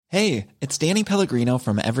Hey, it's Danny Pellegrino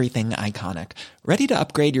from Everything Iconic. Ready to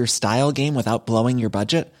upgrade your style game without blowing your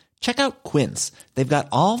budget? Check out Quince. They've got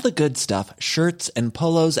all the good stuff, shirts and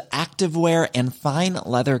polos, activewear, and fine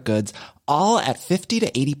leather goods, all at 50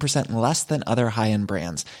 to 80% less than other high-end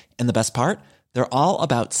brands. And the best part? They're all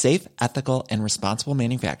about safe, ethical, and responsible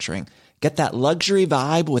manufacturing. Get that luxury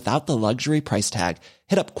vibe without the luxury price tag.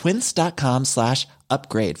 Hit up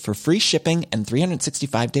quince.com/upgrade for free shipping and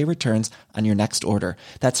 365-day returns on your next order.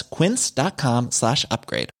 That's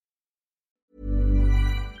quince.com/upgrade.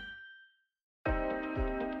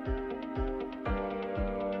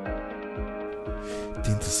 Det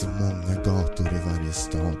är inte så många gator i varje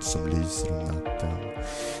stad som lyser om natten.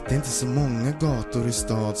 Det är inte så många gator i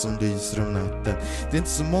stad som lyser om natten. Det är inte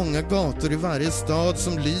så många gator i varje stad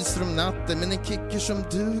som lyser om natten. Men en kicker som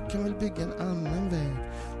du kan väl bygga en annan väg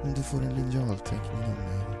om du får en linjalteckning av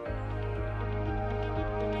mig.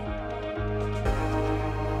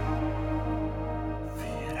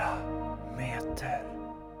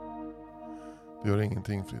 Det gör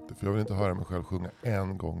ingenting, Fritte, för jag vill inte höra mig själv sjunga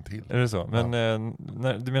en gång till. Är det så? Men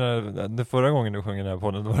när, du menar, den förra gången du sjöng i den här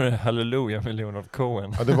podden, då var det Hallelujah med Leonard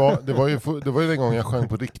Cohen. Ja, det var ju den gången jag sjöng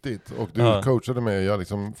på riktigt. Och du coachade mig och jag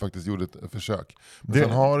liksom faktiskt gjorde ett försök. Men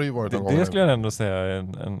sen har det ju varit en gång. Det skulle jag ändå säga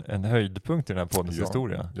är en höjdpunkt i den här poddens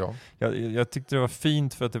historia. Ja. Jag tyckte det var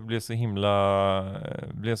fint för att det blev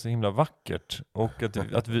så himla vackert. Och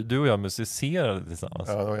att du och jag musicerade tillsammans.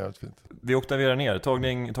 Ja, det var jävligt fint. Vi oktaverar ner.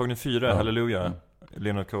 Tagning 4, Hallelujah.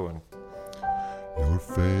 Leonard Cohen. Your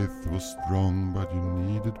faith was strong but you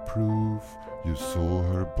needed proof. You saw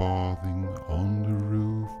her bathing on the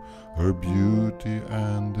roof. Her beauty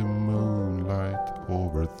and the moonlight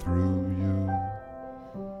overthrew you.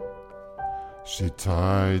 She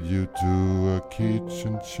tied you to a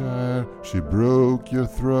kitchen chair. She broke your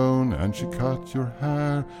throne and she cut your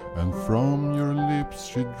hair. And from your lips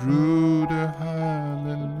she drew the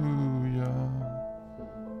hallelujah.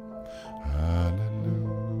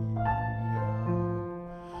 Hallelujah,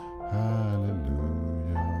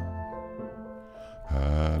 hallelujah,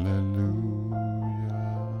 hallelujah,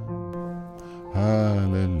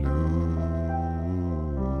 hallelujah.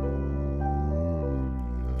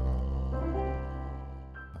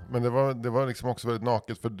 Men det var liksom också väldigt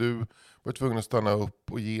naket, för du var tvungen att stanna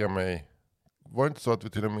upp och ge mig. Var det inte så att vi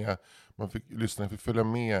till och med lyssnarna fick följa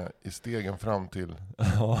med i stegen fram till?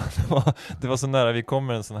 Ja, det var så nära vi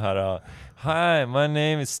kommer en sån här Hi, my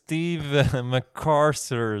name is Steve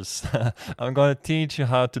McCarthurs. I'm gonna teach you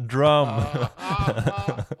how to drum.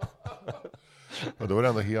 Och då var det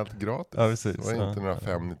ändå helt gratis. Ja, precis. Det var inte några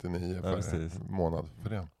 599 per månad för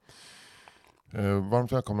det.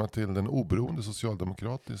 Varmt välkomna till den oberoende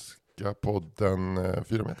socialdemokratiska podden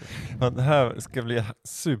 4 meter. Ja, det här ska bli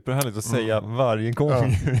superhärligt att säga varje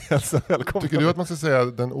gång. Ja. Tycker du att man ska säga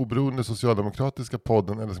den oberoende socialdemokratiska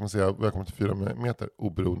podden, eller ska man säga välkommen till 4 meter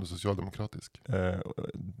oberoende socialdemokratisk?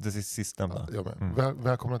 Det sistnämnda. Ja,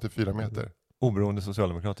 välkomna till 4 meter. Oberoende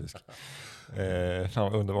socialdemokratisk.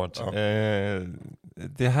 Underbart. Ja.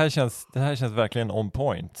 Det här känns verkligen on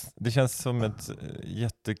point. Det känns som ett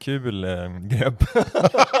jättekul grepp.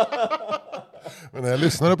 Men när jag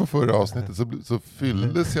lyssnade på förra avsnittet så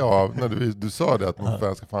fylldes jag av, när du sa det, att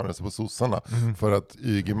man ska fan rösta på sossarna för att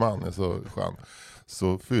Ygeman är så skön,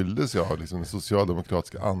 så fylldes jag av liksom den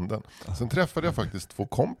socialdemokratiska anden. Sen träffade jag faktiskt 2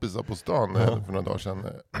 kompisar på stan för några dagar sedan.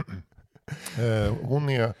 Hon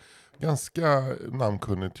är ganska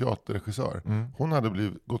namnkunnig teaterregissör. Hon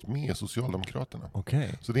hade gått med i Socialdemokraterna. Okay.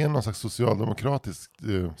 Så det är någon slags socialdemokratisk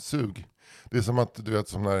sug. Det är som att, du vet,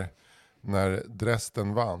 som när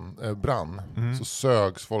Dresden brann så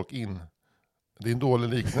sögs folk in. Det är en dålig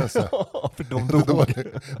liknelse. För de dog.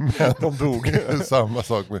 Men de dog. Samma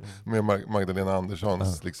sak med Magdalena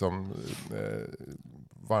Anderssons liksom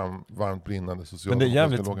varmt brinnande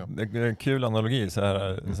socialdemokratiska låga. Men det är en kul analogi, så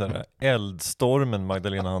här eldstormen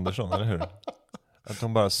Magdalena Andersson, eller hur? Att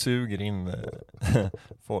hon bara suger in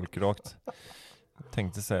folk rakt. Jag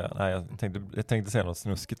tänkte säga något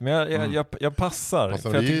snuskigt, men jag passar.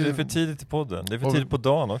 För jag tycker det är för tidigt i podden. Det är för tidigt på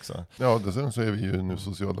dagen också. Ja, dessutom så är vi ju nu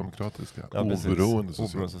socialdemokratiska. Ja, oberoende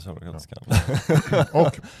socialdemokratiska.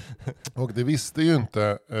 Och det visste ju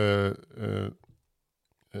inte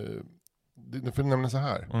det får nämna så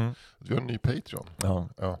här. Att vi har en ny Patreon. Ja.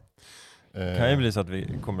 Kan ju bli så att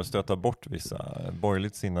vi kommer att stöta bort vissa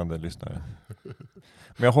borgerligt sinnande lyssnare.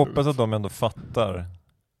 Men jag hoppas att de ändå fattar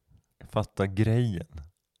grejen.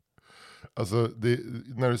 Alltså,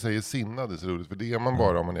 när du säger sinnad är så roligt, för det är man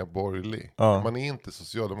bara om man är borgerlig. Ja. Man är inte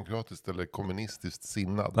socialdemokratiskt eller kommunistiskt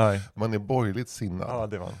sinnad. Nej. Man är borgerligt sinnad. Ja,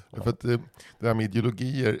 det var. För att det här med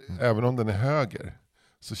ideologier, även om den är höger,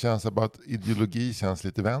 så känns det bara att ideologi känns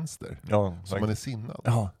lite vänster. Ja, Så man är sinnad.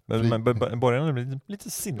 Ja, Fri- men borgarna blir lite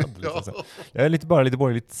sinnad. Jag är lite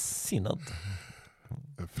borgerligt sinnad.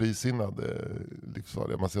 Frisinnad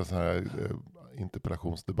livsfarlig. Man ser så här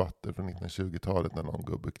interpellationsdebatter från 1920-talet när någon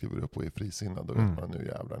gubbe kliver upp och är frisinnad. Då vet man nu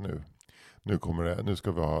jävlar,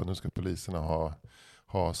 nu ska poliserna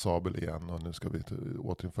ha sabel igen och nu ska vi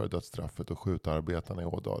återinföra dödsstraffet och skjuta arbetarna i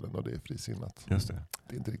Ådalen och det är frisinnat. Just det.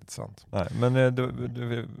 Det är inte riktigt sant. Nej, men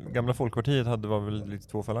gamla Folkpartiet var väl lite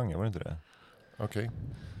två falanger, var det inte det? Okej.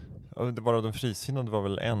 Det var de frisinnade var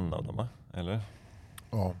väl en av dem, va? Eller?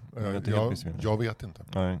 Ja, jag vet inte.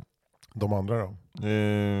 Nej. De andra då?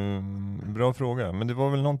 Bra fråga. Men det var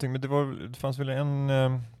väl någonting, det fanns väl en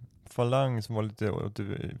falang som var lite åt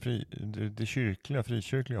det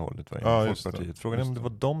frikyrkliga hållet, va? Folkpartiet. Frågan är om det var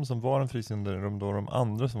de som var en frisinnade eller om det var de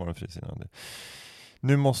andra som var en frisinnade.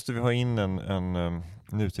 Nu måste vi ha in en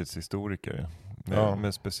nutidshistoriker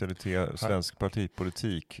med specialitet svensk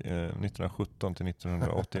partipolitik 1917 till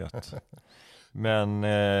 1981. Men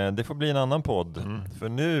det får bli en annan podd. För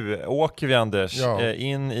nu åker vi, Anders,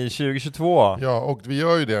 in i 2022. Ja, och vi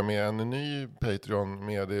gör ju det med en ny Patreon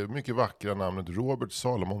med det mycket vackra namnet Robert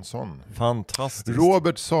Salomonsson. Fantastiskt.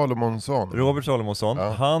 Robert Salomonsson. Ja.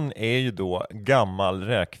 Han är ju då gammal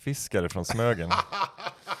räkfiskare från Smögen.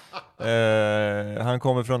 Han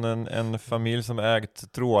kommer från en familj som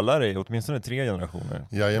ägt trålare i åtminstone 3 generationer.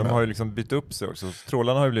 Jajamän. De har ju liksom bytt upp sig också.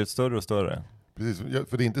 Trålarna har ju blivit större och större. Precis,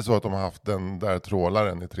 för det är inte så att de har haft den där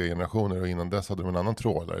trålaren i 3 generationer och innan dess hade de en annan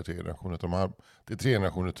trålare i 3 generationer. Det är 3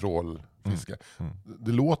 generationer trålfiske.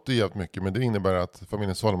 Det låter jävligt mycket, men det innebär att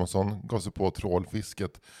familjen Salomonsson gav sig på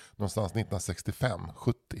trålfisket någonstans 1965-70.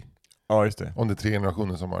 Ja, just det. Om det är 3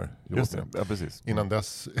 generationer som har gjort Just det. Ja, precis. Innan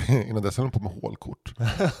dess höll de på med hålkort.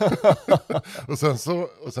 och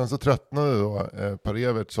sen så tröttnade då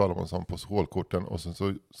Per-Evert Salomonsson på hålkorten och sen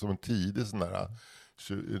så som en tidig sån där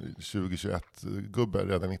 2021-gubbe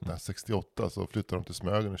redan 1968 så flyttade de till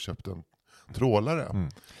Smögen och köpte en trålare.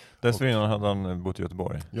 Dessförinnan hade han bott i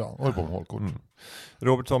Göteborg. Ja, och höll på med hålkort.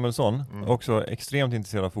 Robert Samuelsson, också extremt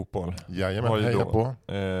intresserad av fotboll. Jajamän, heja på.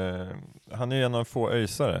 Han är en av få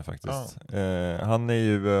öjsare faktiskt. Han är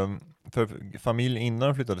ju, för familjen innan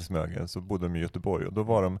de flyttade till Smögen så bodde de i Göteborg. Och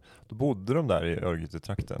då bodde de där i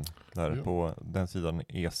Örgryte-trakten, där på den sidan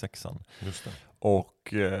E6an. Just det.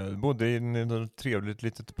 Och bodde i ett trevligt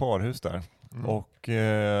litet parhus där. Och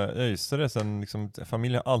öjsare sen, liksom,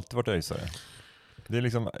 familjen har alltid varit öjsare. Det är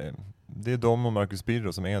liksom, det är de och Marcus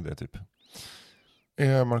Birro som är det typ.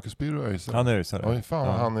 Är Marcus Birro öjsare? Han är öjsare. Oj,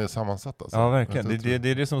 fan han är sammansatt alltså. Ja, verkligen.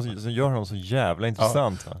 Det är det som gör honom så jävla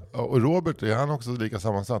intressant. Va? Och Robert, är han också lika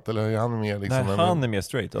sammansatt? Eller är han mer liksom... Nej, han är mer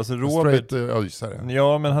straight. Alltså Robert... Straight öjsare?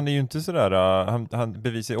 Ja, men han är ju inte sådär... Han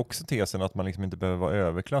bevisar ju också tesen att man liksom inte behöver vara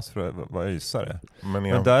överklass för att vara öjsare.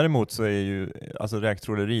 Men däremot så är ju... Alltså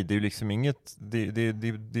räktråleri, det är ju liksom inget... Det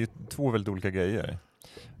är 2 väldigt olika grejer.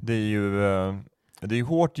 Det är ju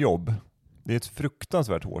hårt jobb. Det är ett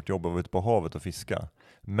fruktansvärt hårt jobb att vara ute på havet och fiska.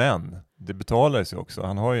 Men det betalar sig också.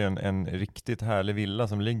 Han har ju en riktigt härlig villa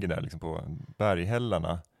som ligger där liksom på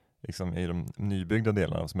berghällarna. Liksom i de nybyggda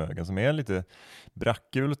delarna av Smögen. Som är lite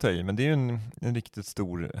brackig att ta i. Men det är ju en riktigt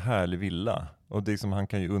stor härlig villa. Och det är som han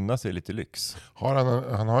kan ju unna sig lite lyx.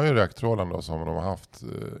 Han har ju räktrålaren då som de har haft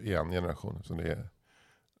i en generation. Så det är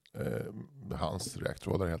hans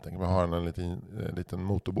räktrålare helt enkelt. Men har han en liten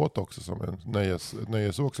motorbåt också som en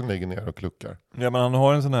nöjesåk som ligger ner och kluckar. Ja, men han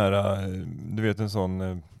har en sån här, du vet en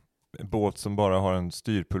sån båt som bara har en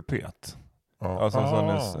styrpulpet. Ja. Alltså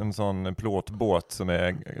en sån plåtbåt som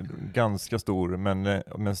är ganska stor men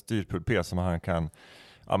med styrpulpet som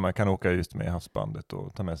man kan åka just med i havsbandet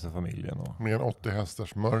och ta med sig familjen. Med en 80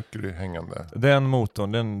 hästars Mercury hängande. Den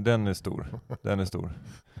motorn, den är stor. Den är stor.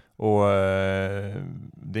 Och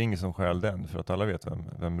det är ingen som skäl den, för att alla vet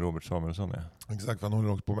vem Robert Samuelsson är. Exakt, för han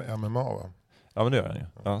håller också på med MMA, va? Ja, men det gör han ju.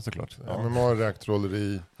 Ja, såklart. Ja. MMA,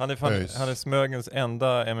 räktråleri, han är Smögens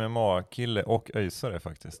enda MMA-kille och öjsare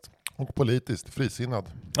faktiskt. Och politiskt frisinnad.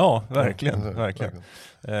 Ja, verkligen.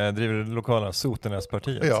 Driver det lokala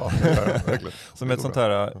Sotenäspartiet. Ja, verkligen.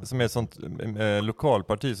 som är ett sånt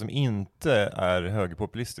lokalparti som inte är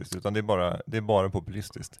högerpopulistiskt, utan det är bara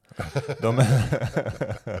populistiskt.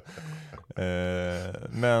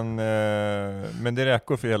 Men det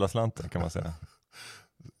räcker för hela slanten, kan man säga.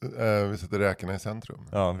 Vi sätter räkorna i centrum.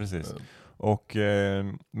 Ja, precis. Och,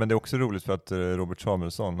 men det är också roligt för att Robert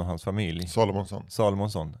Samuelsson och hans familj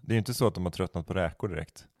Salomonsson, det är inte så att de har tröttnat på räkor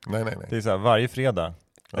direkt. Nej. Det är så här, varje fredag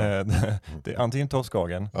det är antingen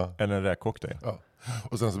Toskagen eller en räkcocktail. Ja.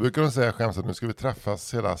 Och sen så brukar de säga skämt att nu ska vi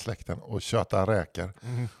träffas hela släkten och köta räkor.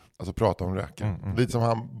 Alltså prata om räkor. Lite som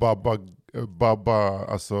han Babba Baba,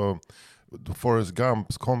 alltså Forrest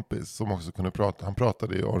Gumps kompis som också kunde prata, han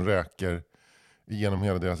pratade ju om räkor genom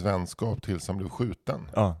hela deras vänskap tills han blev skjuten.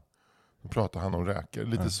 Ja. Då pratade han om räkor,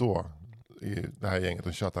 lite så i det här gänget,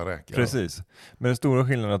 de tjötar räkor. Precis. Men den stora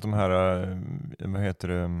skillnaden är att de här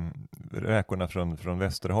räkorna från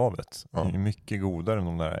Västerhavet är mycket godare än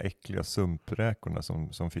de där äckliga sumpräkorna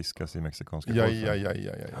som fiskas i mexikanska golfen. Ja.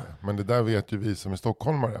 Men det där vet ju vi som är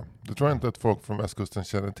stockholmare. Det tror jag inte att folk från västkusten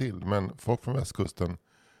känner till, men folk från västkusten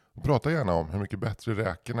pratar gärna om hur mycket bättre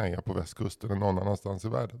räkorna är på västkusten än någon annanstans i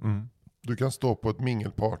världen. Mm. Du kan stå på ett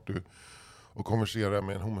mingelparty och konversera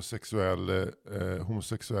med en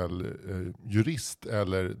homosexuell jurist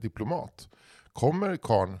eller diplomat. Kommer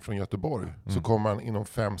karn från Göteborg så kommer han inom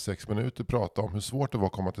 5-6 minuter prata om hur svårt det var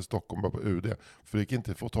att komma till Stockholm bara på UD. För det gick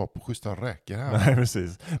inte få ta på schyssta räkor här. Nej,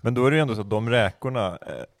 precis. Men då är det ju ändå så att de räkorna,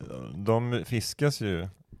 de fiskas ju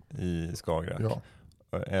i Skagerrak. Ja.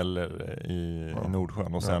 Eller i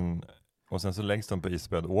Nordsjön. Och sen så läggs de på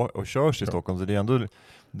isbädd och körs i Stockholm. Så det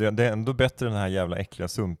är ändå bättre än den här jävla äckliga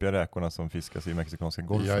sumpiga räkorna som fiskas i mexikanska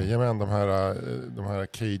golfen. Jajamän, de här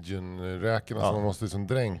Cajun-räkorna som man måste liksom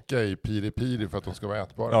dränka i piri för att de ska vara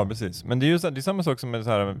ätbara. Ja, precis. Men det är ju samma sak som med så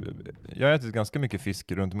här. Jag har ätit ganska mycket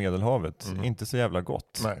fisk runt Medelhavet. Inte så jävla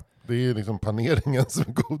gott. Nej, det är liksom paneringen som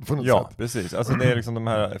är god på något sätt. Ja, precis. Alltså det är liksom de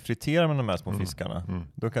här, friterar man de här små fiskarna,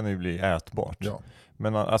 då kan det ju bli ätbart. Ja.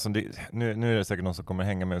 Men alltså nu är det säkert någon som kommer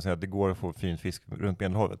hänga med och säga att det går att få fin fisk runt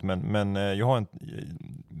Medelhavet. Men jag har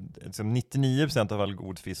 99% av all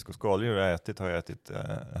god fisk och skaldjur har jag ätit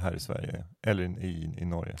här i Sverige eller i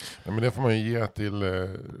Norge. Ja, men det får man ju ge till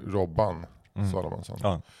Robban Salomonsson.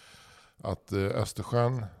 Ja. Att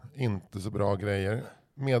Östersjön, inte så bra grejer.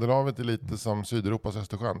 Medelhavet är lite som Sydeuropas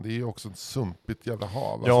Östersjön. Det är ju också ett sumpigt jävla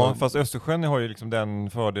hav. Ja, alltså, fast Östersjön har ju liksom den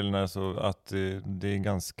fördelen alltså att det är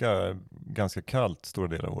ganska kallt stora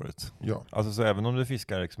delar av året. Ja. Alltså så även om du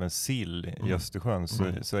fiskar liksom en sill i Östersjön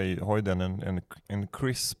så har ju den en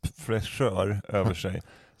crisp fräschör över sig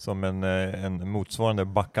som en motsvarande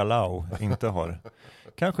bacalao inte har.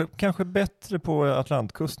 Kanske bättre på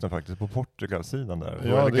Atlantkusten faktiskt, på Portugalsidan där.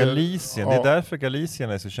 Ja, Galicien. Det är därför Galicien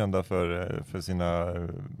är så kända för sina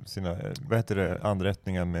vad heter det,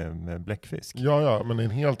 anrättningar med bläckfisk. Ja, men det är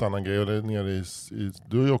en helt annan grej. Och det är nere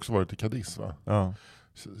du har ju också varit i Cadiz, va? Ja.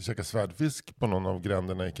 Käka svärdfisk på någon av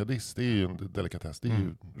gränderna i Cadiz, det är ju en delikatess. Det är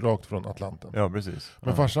ju rakt från Atlanten. Ja, precis.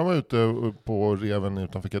 Men farsan var ute på reven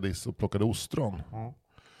utanför Cadiz och plockade ostron.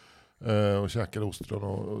 Och käkade ostron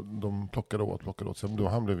och de plockade åt. Sen då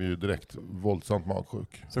han blev ju direkt våldsamt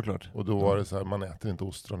magsjuk. Såklart. Och då var det så här, man äter inte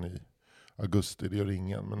ostron i augusti, det gör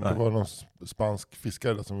ingen. Men det var någon spansk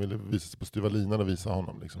fiskare där som ville visa sig på styva linan och visa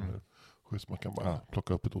honom liksom hur schysst man kan bara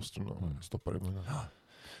plocka upp ett ostron och stoppa det i munnen.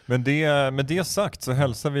 Men med det sagt så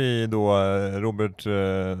hälsar vi då Robert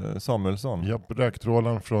Samuelsson. Ja,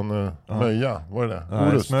 räktrålaren från Möja, var det?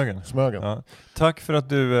 Ja, Smögen. Ja. Tack för att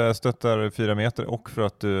du stöttar 4 meter och för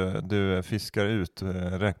att du fiskar ut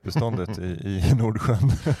räkbeståndet i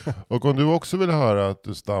Nordsjön. Och om du också vill höra att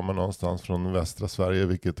du stammar någonstans från västra Sverige,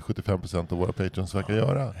 vilket 75% av våra patrons verkar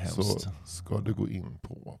göra, så ska du gå in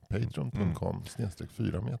på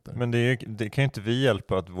patreon.com/4 meter. Men det kan inte vi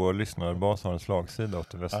hjälpa att vår lyssnarbas har en slagsida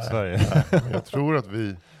åt västra Sverige. Nej, men jag tror att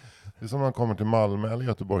det är som när man kommer till Malmö eller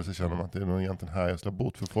Göteborg så känner man att det är nog egentligen här jag ska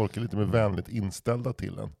bo, för folk är lite mer vänligt inställda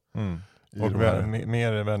till en. Och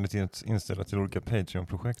mer vänligt inställda till olika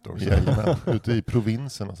Patreon-projekt också. Jajamän, ute i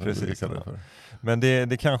provinserna som Precis, vi kallar det för. Men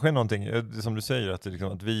det kanske är någonting, som du säger, att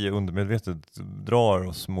vi undermedvetet drar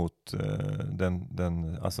oss mot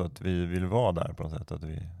alltså att vi vill vara där på något sätt, att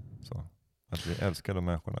vi älskar de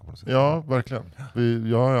människorna på något sätt. Ja, verkligen.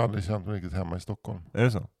 Jag har aldrig känt mig riktigt hemma i Stockholm. Är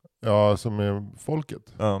det så? Ja, som är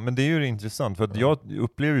folket. Ja, men det är ju intressant, för att jag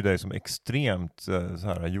upplever ju dig som extremt så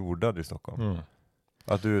här jordad i Stockholm.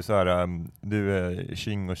 Att du är så här, du är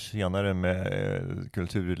king och tjänare med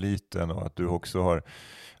kultureliten, och att du också har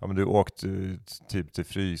du åkt typ till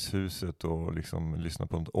Fryshuset och liksom lyssnat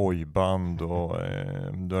på ett ojband, och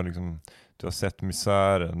du har sett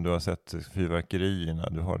misären, du har sett fyrverkerierna,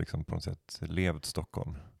 du har liksom på något sätt levt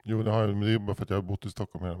Stockholm. Jo, det har jag, men det är bara för att jag har bott i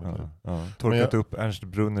Stockholm hela mitt liv. Torkat upp Ernst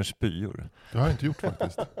Brunners spyor. Det har jag inte gjort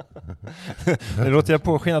faktiskt. Nu låter jag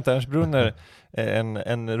påskina att Ernst Brunner är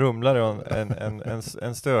en rumlare och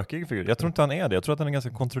en stökig figur. Jag tror inte han är det. Jag tror att han är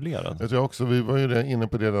ganska kontrollerad. Jag tror också, vi var ju inne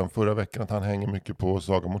på det redan förra veckan, att han hänger mycket på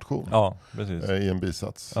Saga Motion. Ja, precis. I en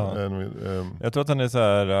bisats. Ja. Jag tror att han är så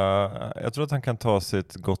här. Jag tror att han kan ta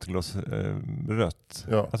sitt gott glas rött.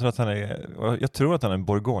 Ja. Jag tror att han är en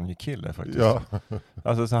Bourgogne-kille faktiskt. Ja.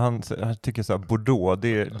 Alltså så han tycker så här, Bordeaux,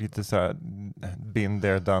 det är lite så här, been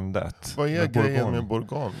there, done that. Vad är grejen med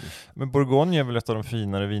Bourgogne? Men Bourgogne är väl ett av de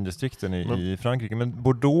finare vindistrikten i Frankrike. Men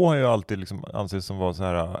Bordeaux har ju alltid liksom anses som var så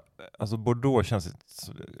här. Alltså Bordeaux känns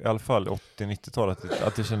i alla fall 80-90-talet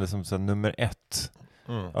att det kändes som så här, nummer 1.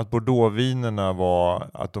 Att Bordeaux-vinerna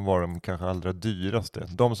var de kanske allra dyraste.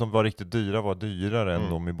 De som var riktigt dyra var dyrare än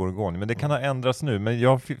de i Bourgogne. Men det kan ha ändrats nu. Men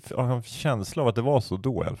jag har en känsla av att det var så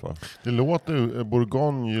då i alla fall.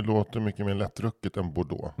 Bourgogne låter mycket mer lättrucket än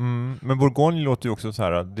Bordeaux. Men Bourgogne låter ju också så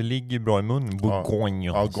här. Det ligger bra i munnen. Bourgogne.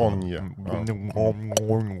 Ja, Gogne.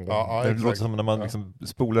 Det låter som när man liksom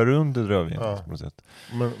spolar runt ett rödvin på något sätt.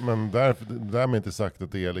 Men därmed inte sagt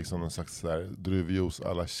att det är liksom en slags druvjuice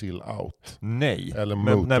alla chill out. Nej.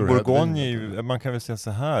 Men när Bourgogne är ju, man kan väl säga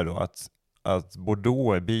så här då att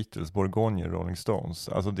Bordeaux är Beatles, Bourgogne är Rolling Stones.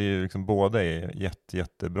 Alltså det är liksom, båda är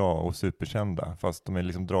jättebra och superkända, fast de är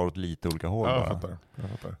liksom drar åt lite olika håll. Ja, jag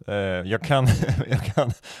fattar. Jag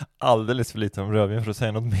kan alldeles för lite om rödvin för att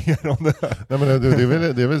säga något mer om det här. Nej, men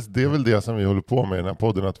det är väl det som vi håller på med i den här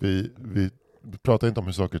podden, att vi pratar inte om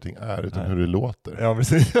hur saker och ting är, utan hur det låter. Ja,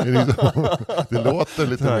 precis. Det låter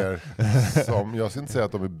lite mer som, jag ska inte säga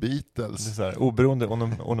att de är Beatles. Det är så här, oberoende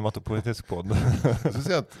onomatopoetisk podd. Jag ska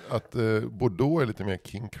säga att Bordeaux är lite mer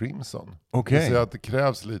King Crimson. Okej. Jag säger att det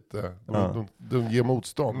krävs lite, de ger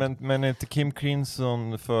motstånd. Men är inte King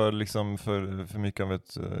Crimson för mycket av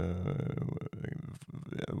ett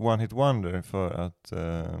one hit wonder för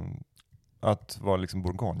att vara liksom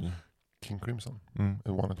Bourgogne? King Crimson,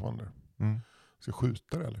 a one hit wonder. Ska jag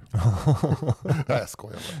skjuta det eller? Nej, jag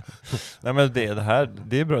skojar bara. Nej, men det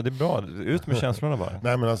är bra, det är bra. Ut med känslorna bara.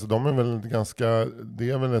 Nej, men alltså de är väl det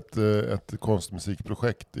är väl ett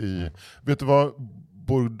konstmusikprojekt i, vet du vad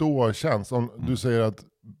Bordeaux känns? Om du säger att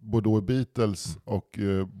Bordeaux är Beatles och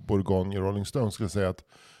Bourgogne är Rolling Stones, skulle jag säga att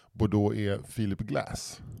Bordeaux är Philip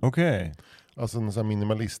Glass. Okej. Alltså en sån här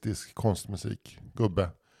minimalistisk konstmusik, gubbe.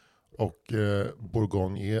 Och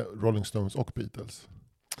Bourgogne är Rolling Stones och Beatles.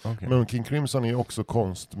 Okay. Men King Crimson är också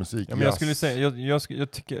konstmusik. Ja, men jag skulle säga,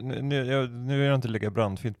 jag tycker, nu är jag inte lägga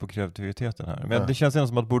brandfint på kreativiteten här, men det känns ändå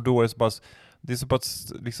som att Bordeaux är så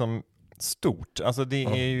pass liksom stort. Alltså det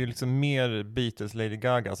är ju liksom mer Beatles, Lady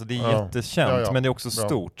Gaga. Alltså det är jättekänt, men det är också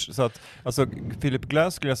stort. Så att, alltså Philip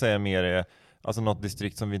Glass skulle jag säga mer är alltså något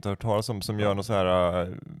distrikt som vi inte har hört talas om, som gör något så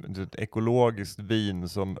här ekologiskt vin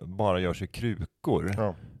som bara görs i krukor.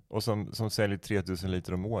 Ja. Och som säljer 3000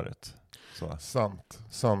 liter om året. Så.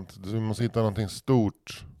 Sant. Du måste hitta någonting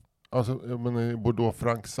stort. Alltså, men Bordeaux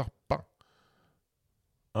Frank Zappa.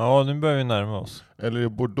 Ja, nu börjar vi närma oss. Eller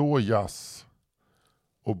Bordeaux jazz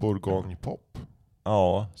och Bourgogne pop.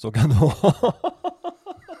 Ja, så kan det vara.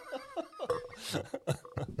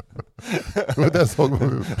 Det var den såg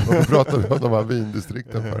vi pratade om de här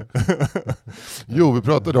vindistrikten för. Jo, vi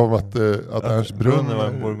pratade om att Ernst Brunn var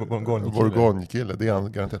en Bourgogne-kille. Det är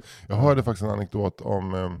han garanterat. Jag hörde faktiskt en anekdot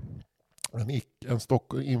om en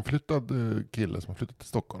inflyttad kille som har flyttat till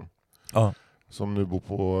Stockholm. Som nu bor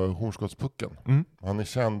på Hornskottspucken. Han är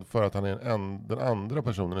känd för att han är den andra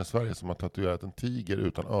personen i Sverige som har tatuerat en tiger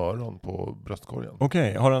utan öron på bröstkorgen.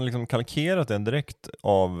 Okej, har han liksom kalkerat den direkt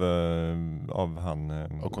av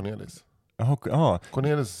Cornelis?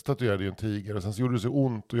 Cornelis tatuerade ju en tiger och sen så gjorde det så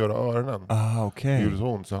ont att göra öronen. Det gjorde så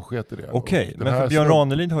ont så han sket i det. Okej, men för Björn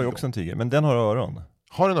Ranelid har ju också en tiger, men den har öron.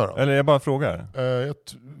 Har den öron? Eller jag bara frågar.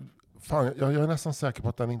 Jag är nästan säker på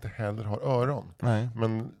att den inte heller har öron. Nej.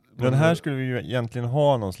 Men här skulle vi ju egentligen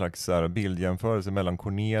ha någon slags så här bildjämförelse mellan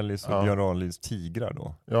Cornelis och Björn Ranelids tigrar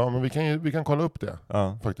då. Ja, men vi kan kolla upp det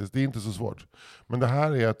faktiskt. Det är inte så svårt. Men det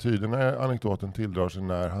här är tydligen när anekdoten tilldrar sig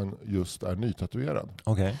när han just är nytatuerad.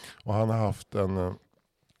 Okej. Och han har haft en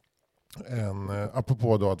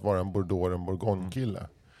apropå då att vara en Bordeaux, en Bourgogne-kille.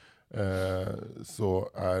 Så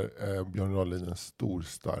är Björn Ranelid en stor,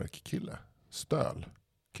 stark kille. Stöl.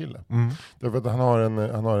 Kille. Därför att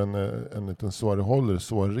han har en liten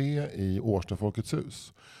soaré i Årsta Folkets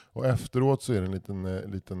hus. Och efteråt så är det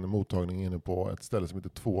en liten mottagning inne på ett ställe som heter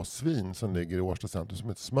Två svin som ligger i Årsta centrum, som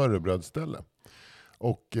heter smörrebrödställe.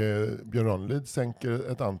 Och Björn Ranelid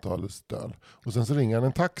sänker ett antal stöl. Och sen så ringer han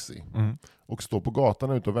en taxi. Och står på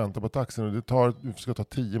gatan ute och väntar på taxin. Och det ska ta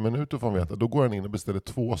 10 minuter för att veta. Då går han in och beställer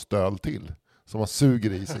 2 stöl till. Som man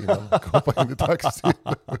suger i sig innan man hoppar in i taxin.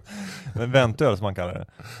 Men väntöl som man kallar det.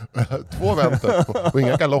 2 väntöl och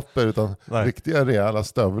inga galopper utan riktiga rejäla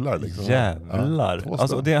stövlar. Liksom. Jävlar.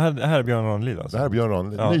 Alltså, det här är Björn Ranelid alltså? Det här är Björn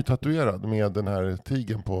Ranelid. Nytatuerad med den här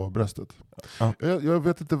tigen på bröstet. Ja. Jag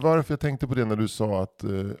vet inte varför jag tänkte på det när du sa att...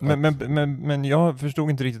 Men jag förstod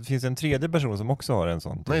inte riktigt, finns det en tredje person som också har en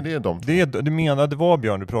sån? Nej, det är de. Du menar det var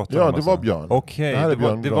Björn du pratade om? Ja, det var Björn. Okej,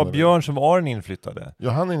 det var Björn som var den inflyttade.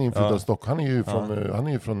 Ja, han är en inflyttad stock. Han är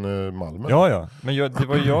ju från Malmö. Ja. Men det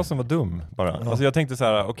var jag som var dum bara. Ja. Alltså jag tänkte så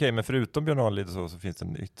här, okej, men förutom Björn Ranelid så finns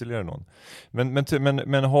det ytterligare någon.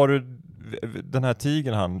 Men har du den här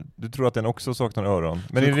tigern du tror att den också saknar öron?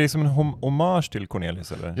 Men är det liksom en hommage till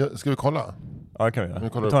Cornelis eller? Ja, ska vi kolla? Ja, det kan vi göra. Vi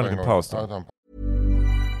tar en liten paus då.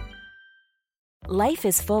 Life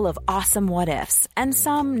is full of awesome what-ifs, and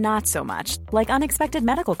some not so much, like unexpected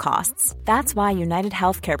medical costs. That's why United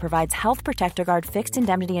Healthcare provides Health Protector Guard fixed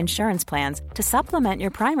indemnity insurance plans to supplement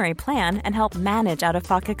your primary plan and help manage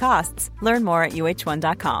out-of-pocket costs. Learn more at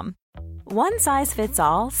uh1.com. One size fits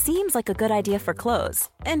all seems like a good idea for clothes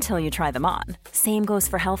until you try them on. Same goes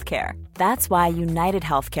for healthcare. That's why United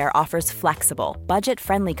Healthcare offers flexible,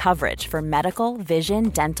 budget-friendly coverage for medical, vision,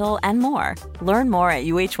 dental, and more. Learn more at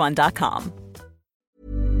uh1.com.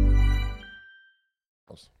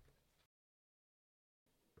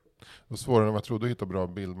 Det var svårare än vad jag trodde att hitta bra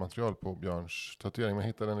bildmaterial på Björns tatuering. Men jag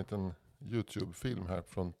hittade en liten YouTube-film här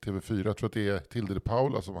från TV4. Jag tror att det är Tilde de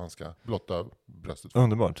Paula som han ska blotta bröstet för.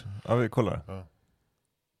 Underbart. Ja, vi kollar. Ja.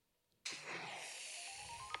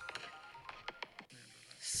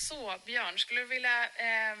 Så Björn, skulle du vilja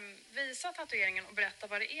visa tatueringen och berätta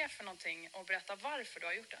vad det är för någonting och berätta varför du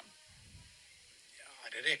har gjort den? Ja,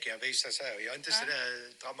 det räcker jag visa så här. Jag är inte så där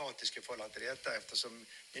dramatisk i förhållande till detta eftersom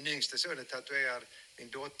min yngste son är tatuerad, min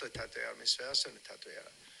dotter är tatuerad, min svärson är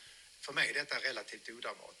tatuerad. För mig är detta relativt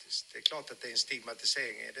odramatiskt. Det är klart att det är en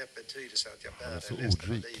stigmatisering i det betydelsen att jag bär det resten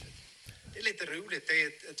av livet. Det är lite roligt. Det är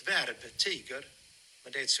ett verb, tiger, men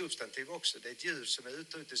det är ett substantiv också. Det är ett djur som är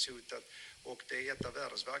utrotningshotat och det är ett av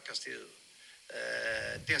världens vackraste djur.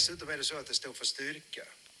 Dessutom är det så att det står för styrka,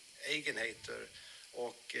 egenheter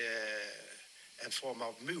och en form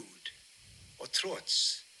av mod och trots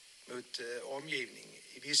mot omgivning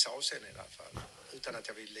i vissa avseenden i alla fall. Utan att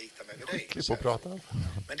jag vill lita mig vid det.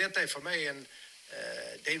 Men detta är för mig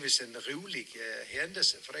delvis en rolig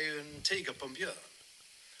händelse. För det är ju en tiger på en björn.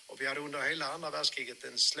 Och vi hade under hela andra världskriget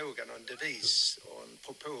en slogan och en devis och en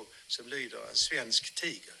propå som lyder en svensk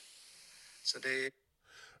tiger. Så det är...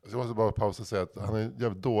 Jag måste bara pausa och säga att han är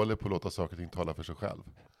jävligt dålig på att låta saker och ting tala för sig själv.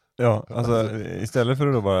 Ja, alltså istället för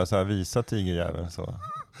att då bara så här visa tigerjäveln så.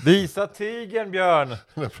 Visa tigern, Björn!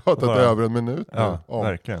 Jag har pratat över en minut nu. Ja,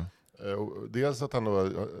 verkligen. Dels att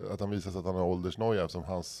han visar att han har åldersnoja som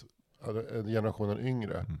hans generationen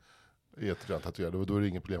yngre är redan tatuerad och då är det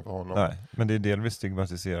inget problem för honom. Nej, men det är delvis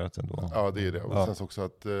stigmatiserat ändå. Ja, det är det. Och sen också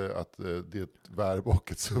att det är ett verb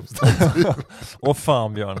och ett substantiv. Åh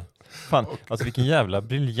fan, Björn. Fan, alltså vilken jävla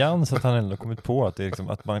briljans att han ändå kommit på att det är liksom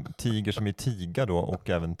att man tiger som är tiga då och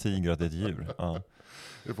även tiger att det är ett djur. Ja.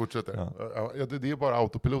 Det fortsätter. Ja, det är bara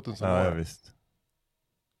autopiloten som ja, visst.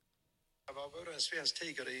 Det var både en svensk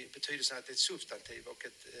tiger i betydelsen att det är ett substantiv och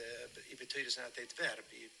i betydelsen att det är ett verb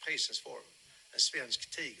i presens form. En svensk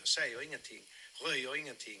tiger säger ingenting, röjer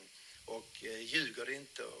ingenting och ljuger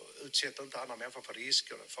inte och utsätter inte andra människor för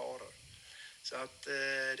risker och faror. Så att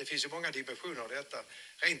det finns ju många dimensioner av detta.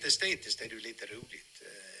 Rent estetiskt är det ju lite roligt.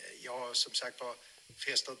 Jag som sagt var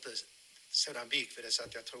fäster inte sådan vikt vid det så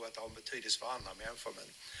att jag tror att det har en betydelse för andra människor. Men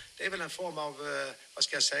det är väl en form av, vad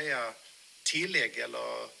ska jag säga, tillägg eller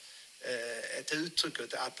ett uttryck och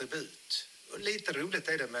ett attribut. Och lite roligt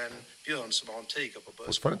är det med en björn som har en tiger på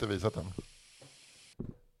bröstet. Fortfarande inte visat den.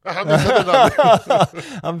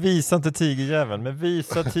 Han visar inte tigerjäveln, men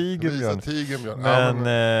visa tigerbjörn. Men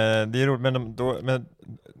det är roligt. Men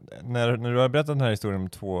när du har berättat den här historien om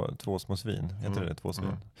två små svin, heter det två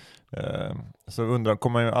svin? Så kommer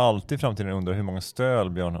man ju alltid i framtiden undra hur många stöl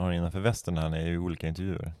Björn har innanför västen när han är i olika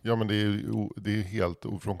intervjuer. Ja, men det är helt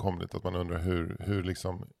ofrånkomligt att man undrar hur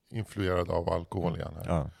liksom influerad av alkohol är han här.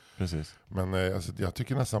 Ja, precis. Men alltså, jag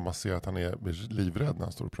tycker nästan man ser att han är livrädd när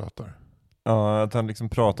han står och pratar. Ja, att han liksom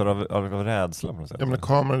pratar av rädsla på något sätt. Ja, men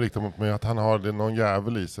kameran riktar mot mig, att han har någon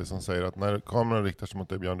jävel i sig som säger att när kameran riktar sig mot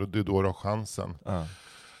dig, Björn, då du har chansen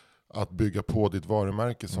att bygga på ditt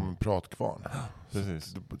varumärke som en pratkvarn.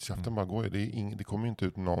 Precis. Käften bara går ju. Det kommer ju inte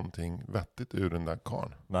ut någonting vettigt ur den där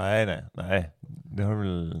karn. Nej. Det har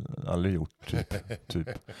väl aldrig gjort, typ.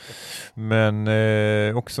 Men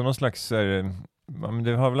också någon slags...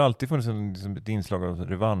 det har väl alltid funnits ett inslag av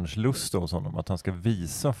revanschlust hos honom, att han ska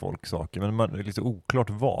visa folk saker, men det är lite oklart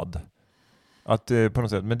vad. Att på något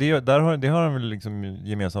sätt, men det har han väl liksom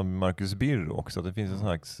gemensamt med Marcus Birro också, att det finns en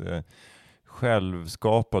slags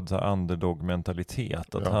självskapad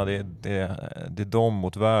underdog-mentalitet, att det är de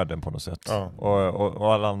mot världen på något sätt. Ja.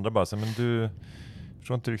 Och alla andra bara så, men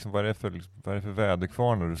förstår inte liksom vad är det för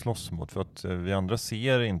väderkvarnar du slåss mot, för att vi andra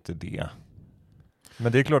ser inte det.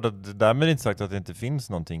 Men det är klart att därmed är inte sagt att det inte finns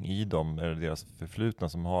någonting i dem eller deras förflutna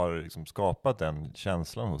som har liksom skapat den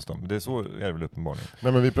känslan hos dem. Det är så är det väl uppenbarligen.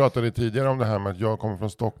 Nej, men vi pratade tidigare om det här med att jag kommer från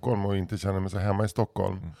Stockholm och inte känner mig så hemma i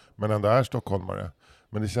Stockholm. Men ändå är stockholmare.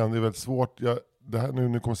 Men det kändes väldigt svårt. Det här,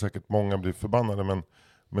 nu kommer säkert många bli förbannade,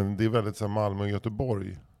 men det är väldigt så här Malmö och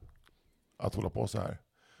Göteborg att hålla på så här.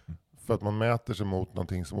 För att man mäter sig mot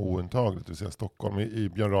någonting som är ointagligt, det vill säga Stockholm. I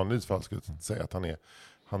Björn Ranelids fall skulle jag säga att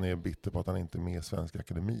han är bitter på att han inte är med i Svenska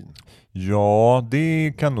Akademin. Ja,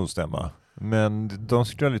 det kan nog stämma. Men de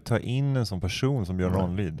skulle aldrig ta in en sån person som Björn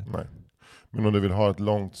Ranelid. Nej. Men om du vill ha ett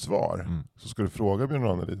långt svar så ska du fråga Björn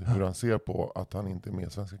Ranelid hur han ser på att han inte är med i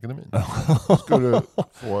Svenska Akademin.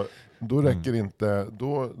 Då räcker inte,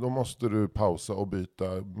 då måste du pausa och byta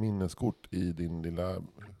minneskort i din lilla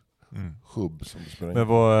hubb som du spelar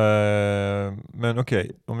in. Men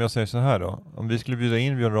okej, om jag säger så här då. Om vi skulle bjuda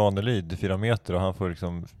in Björn Ranelid 4 meter och han får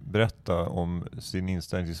liksom berätta om sin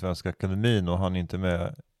inställning till Svenska Akademin och han inte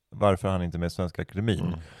med, varför han inte är med i Svenska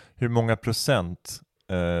Akademin. Hur många procent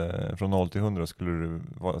från 0 till 100 skulle du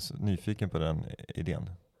vara nyfiken på den idén?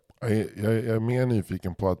 Jag är mer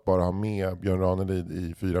nyfiken på att bara ha med Björn Ranelid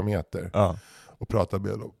i 4 meter och prata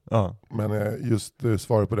med dem. Men just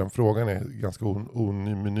svaret på den frågan är ganska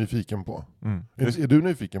nyfiken på. Är du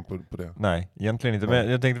nyfiken på det? Nej, egentligen inte.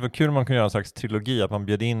 Men jag tänkte det var kul om man kunde göra en slags trilogi, att man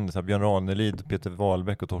bjöd in så här, Björn Ranelid, Peter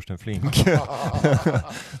Wahlbeck och Torsten Flink.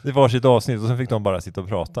 Det var sitt avsnitt och sen fick de bara sitta och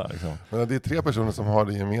prata. Liksom. Men det är 3 personer som har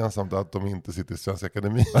det gemensamt att de inte sitter i Svenska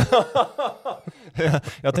Akademin.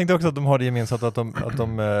 Jag tänkte också att de har det gemensamt att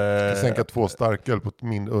de sänka 2 starköl på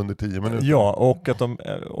under 10 minuter. Ja, och att de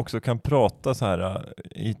också kan prata så här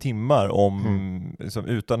i timmar om liksom,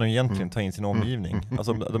 utan att egentligen ta in sin omgivning.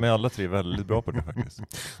 Alltså de är alla 3 väldigt bra på det faktiskt.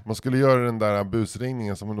 Man skulle göra den där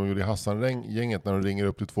busringningen som de gjorde i Hassan-gänget när de ringer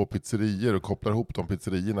upp till 2 pizzerier och kopplar ihop de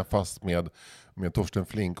pizzerierna fast med Torsten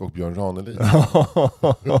Flink och Björn Ranelid.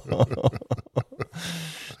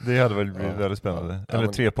 Det hade väl blivit väldigt spännande. Eller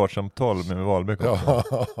 3-partssamtal med Wahlbeck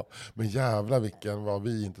också. Men jävla vad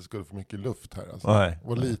vi inte skulle få mycket luft här. Alltså.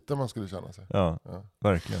 Vad lite man skulle känna sig. Ja.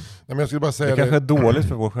 Verkligen. Nej, men jag skulle bara säga det kanske är dåligt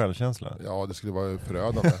för vår självkänsla. Ja, det skulle vara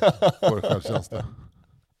förödande för vår självkänsla.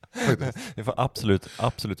 Det får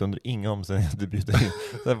absolut under inga omständigheter bjuda in.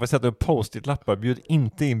 Jag får sätta upp post-it-lappar. Bjud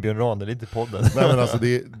inte in Björn Ranelid i podden. Nej, men alltså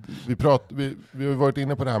vi har varit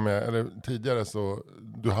inne på det här med, eller tidigare så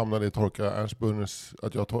du hamnade i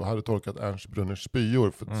att jag hade torkat Ernst Brunners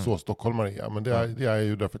spyor för så stockholmare är. Men det är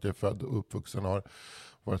ju därför att jag är född och uppvuxen och har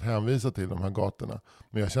varit hänvisad till de här gatorna.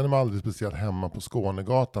 Men jag känner mig aldrig speciellt hemma på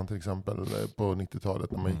Skånegatan till exempel på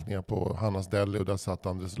 90-talet när man gick ner på Hannas Deli och där satt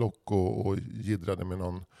Andres Lokko och giddrade med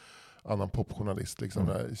någon annan popjournalist. Liksom.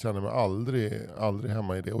 Jag känner mig aldrig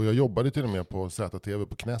hemma i det. Och jag jobbade till och med på ZTV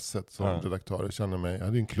på Knesset som redaktör. Jag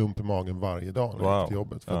hade en klump i magen varje dag när jag gick till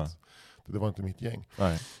jobbet. För att det var inte mitt gäng.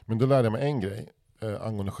 Nej. Men då lärde jag mig en grej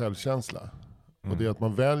angående självkänsla. Och det är att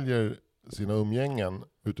man väljer sina umgängen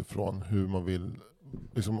utifrån hur man vill.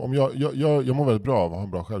 Liksom, om jag mår väldigt bra av att ha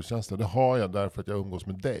en bra självkänsla. Det har jag därför att jag umgås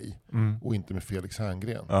med dig och inte med Felix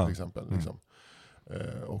Herngren till exempel. Liksom.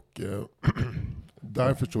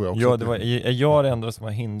 Därför tror jag också är jag det enda som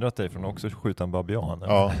har hindrat dig från att också skjuta en babian?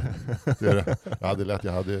 Eller? Ja, det är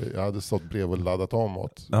det. Jag hade stått bredvid och laddat om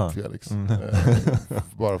åt Felix.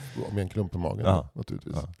 Bara med en klump i magen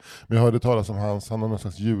naturligtvis. Men jag hörde talas om han har någon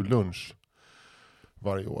slags jullunch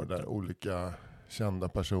varje år där olika kända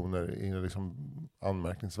personer, liksom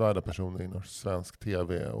anmärkningsvärda personer inom svensk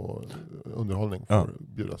tv och underhållning får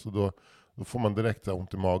bjudas. Och då får man direkt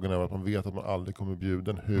ont i magen över att man vet att man aldrig kommer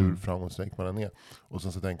bjuden hur framgångsrik man än är. Och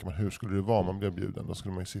sen så tänker man, hur skulle det vara om man blev bjuden? Då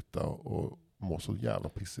skulle man ju sitta och må så jävla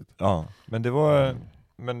pissigt. Ja, men det var...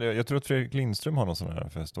 Men jag tror att Fredrik Lindström har någon sån här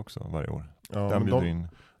fest också varje år. Ja, men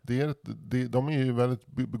de är ju väldigt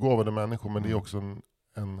begåvade människor, men det är också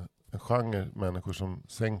en genre människor som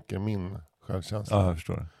sänker min självkänsla. Ja, jag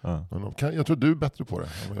förstår. Ja. Jag tror du är bättre på det.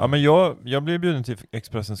 Ja, men jag blev bjuden till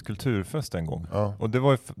Expressens kulturfest en gång. Ja. Och det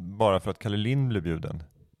var bara för att Kalle Lind blev bjuden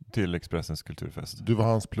till Expressens kulturfest. Du var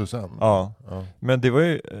hans plus en. Ja. Men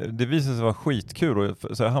det visade sig vara skitkul.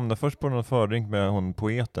 Och så jag hamnade först på någon fördrink med hon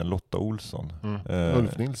poeten Lotta Olsson.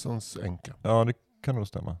 Ulf Nilssons änka. Ja, det kan nog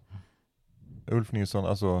stämma. Ulf Nilsson,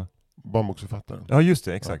 alltså... barnboksförfattaren. Ja, just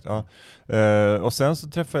det, exakt. Ja. Och sen så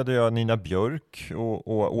träffade jag Nina Björk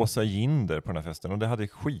och Åsa Ginder på den här festen. Och det hade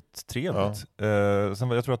skittrevligt. Sen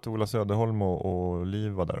jag tror att Ola Söderholm och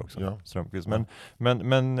Liv var där också. Strömqvist.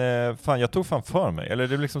 Men fan, jag tog fan för mig. Eller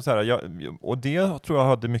det är liksom så här, och det tror jag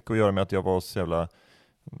hade mycket att göra med att jag var så jävla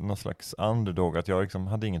någon slags underdog, att jag liksom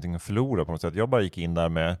hade ingenting att förlora på något sätt. Jag bara gick in där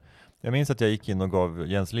med, jag minns att jag gick in och gav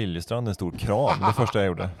Jens Liljestrand en stor kram, det första jag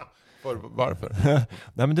gjorde. Varför?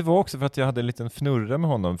 Nej, men det var också för att jag hade en liten fnurra med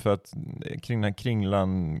honom, för att kring den här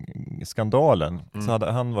Kringlan-skandalen så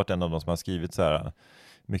hade han varit en av de som har skrivit så här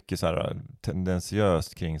mycket så här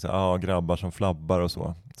tendensiöst kring så här, grabbar som flabbar och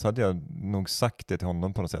så. Så hade jag nog sagt det till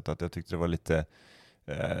honom på något sätt, att jag tyckte det var lite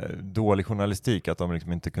dålig journalistik, att de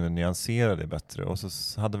liksom inte kunde nyansera det bättre. Och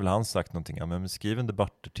så hade väl han sagt någonting, ja men skriv en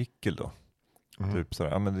debattartikel då. Typ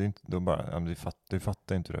sådär, ja men det är inte, då bara, ja, men du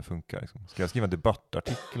fattar inte hur det funkar. Liksom. Ska jag skriva en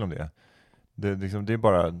debattartikel om det? Det är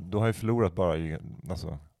bara, då har jag förlorat bara i,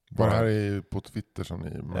 alltså. Bara här är på Twitter som ni...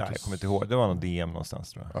 Ja, jag kommer inte ihåg. Det var någon DM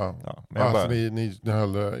någonstans tror jag. Ja. Men jag bara, så ni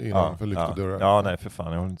höll det innanför lyckta dörrar? Ja, nej för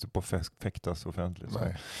fan. Jag håller inte på att fäktas offentligt. Så.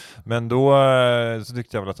 Men då så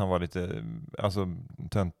tyckte jag väl att han var lite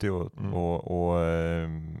töntig och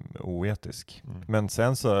oetisk. Men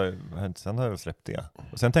sen har jag väl släppt det.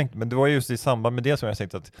 Och sen men det var just i samband med det som jag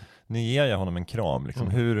tänkte att nu ger jag honom en kram. Liksom.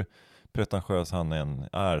 Hur pretentiös han än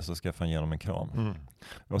är så ska jag fan ge honom en kram.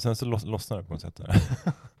 Och sen så lossnar det på något sätt där.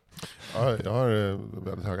 Ja, jag har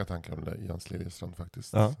väldigt höga tankar om det, Jens Liljestrand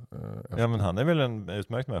faktiskt. Ja. Men han är väl en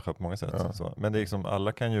utmärkt människa på många sätt. Ja. Så. Men det är liksom,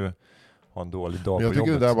 alla kan ju ha en dålig dag på jobbet. Jag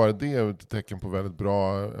tycker det är ett tecken på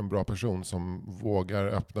en bra person som vågar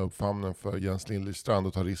öppna upp famnen för Jens Liljestrand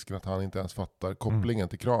och ta risken att han inte ens fattar kopplingen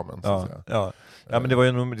till kramen. Så att säga. Ja, men det var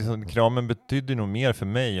ju nog, liksom, kramen betydde nog mer för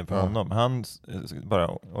mig än för honom. Han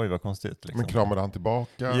bara, oj vad konstigt. Liksom. Men kramade han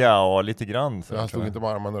tillbaka? Ja, lite grann. Så han stod inte med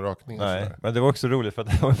armarna rakt ner. Nej, men det var också roligt för att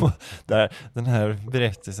den här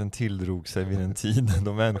berättelsen tilldrog sig vid en tid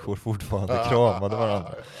då människor fortfarande kramade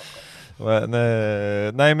varandra.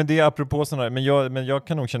 Nej, men det är apropå sådana, men jag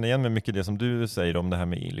kan nog känna igen mig mycket det som du säger om det här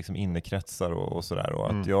med liksom innekretsar och sådär, och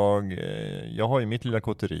att jag har ju mitt lilla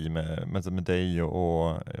kotteri med dig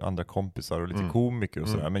och andra kompisar och lite komiker och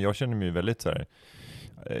sådär, men jag känner mig väldigt sådär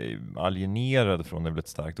alienerad från, det är väl ett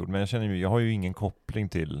starkt ord, men jag har ju ingen koppling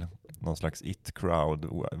till någon slags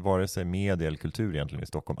it-crowd, vare sig media eller kultur egentligen i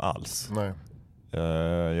Stockholm alls. Nej.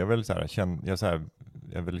 Jag vill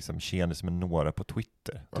jag vill liksom kändis med några på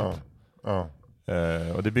Twitter typ. Ja.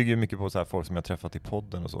 Och det bygger ju mycket på så här folk som jag träffat i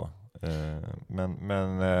podden och så.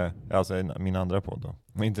 Men alltså min andra podd då.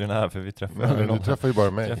 Men inte den här, för vi träffar du träffar ju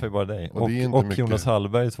bara mig. Träffar ju bara dig. Och mycket... Jonas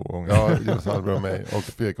Hallberg 2 gånger. Ja, Jonas Hallberg och mig. Och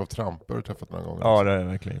Fredrik av Tramper har träffat några gånger. Ja, det har jag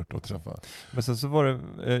verkligen gjort också. Men sen så var det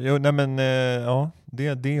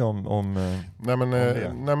det om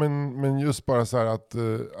men just bara så här att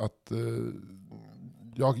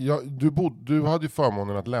du hade ju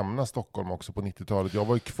förmånen att lämna Stockholm också på 90-talet. Jag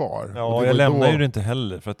var ju kvar. Ja, jag lämnade ju det inte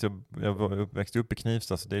heller, för att jag växte upp i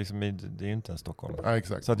Knivsta, så det är ju inte en Stockholm. Ja,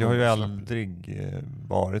 exakt. Så att jag har ju aldrig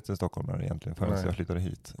varit en stockholmare egentligen förrän jag flyttade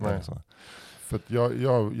hit. Så. För att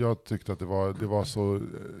jag tyckte att det var så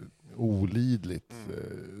olidligt.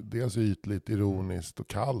 Dels ytligt, ironiskt och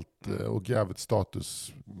kallt och jävligt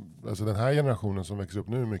status. Alltså den här generationen som växer upp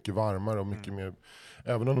nu är mycket varmare och mycket mer,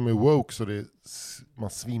 även om de är woke så man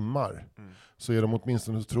svimmar. Så är de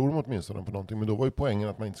åtminstone, så tror de åtminstone på någonting. Men då var ju poängen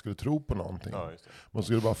att man inte skulle tro på någonting. Ja, just det. Man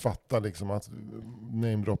skulle bara fatta liksom att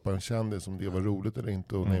namedroppa en kändis, om det var roligt eller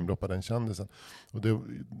inte, och namedroppa den kändisen. Och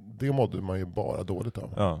det mådde man ju bara dåligt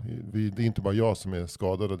av. Ja. Det är inte bara jag som är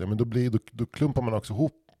skadad av det, men då klumpar man också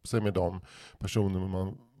ihop sig med de personer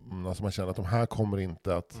som man känner att de här kommer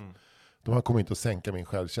inte att sänka min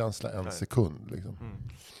självkänsla en sekund. Liksom.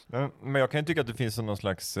 Men jag kan ju tycka att det finns någon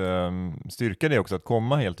slags styrka i det också, att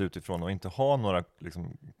komma helt utifrån och inte ha några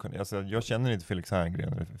liksom, alltså, jag känner inte Felix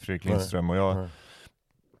Herngren eller Fredrik Lindström, och jag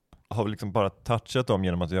har liksom bara touchat dem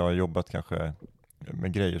genom att jag har jobbat kanske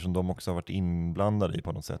med grejer som de också har varit inblandade i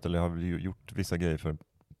på något sätt, eller jag har gjort vissa grejer för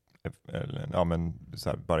så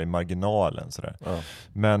här, bara i marginalen sådär.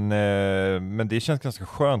 Men det känns ganska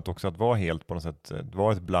skönt också att vara helt på något sätt,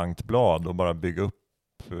 vara ett blankt blad och bara bygga upp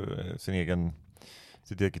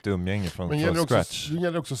sitt eget umgänge från scratch. Det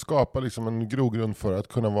gäller också att skapa liksom en grogrund för att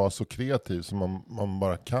kunna vara så kreativ som man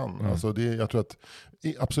bara kan. Alltså jag tror att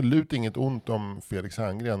absolut inget ont om Felix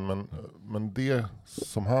Herngren, men det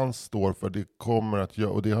som han står för, det kommer att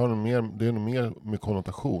göra, och det är nog mer med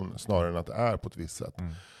konnotation snarare än att det är på ett visst sätt.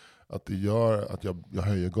 Att det gör att jag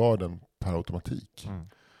höjer garden per automatik.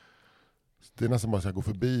 Det är nästan bara att jag går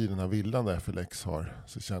förbi den här villan där FLX har,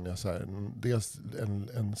 så känner jag så här, dels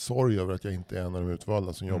en sorg över att jag inte är en av de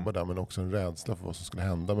utvalda som jobbar där, men också en rädsla för vad som skulle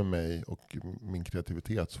hända med mig och min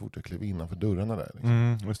kreativitet så fort jag klev innanför dörrarna där.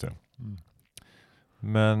 Liksom. Just det.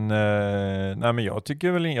 Men men jag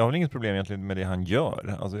har väl inget problem egentligen med det han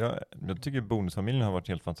gör. Alltså jag tycker Bonusfamiljen har varit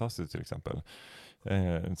helt fantastisk till exempel.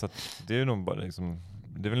 Så att det är nog bara liksom,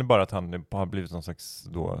 Det är väl bara att han har blivit någon slags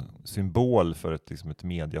då symbol för ett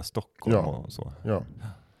media Stockholm och så. Ja.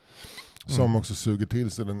 Som också suger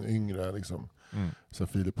till sig den yngre liksom, så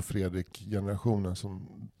Filip och Fredrik-generationen som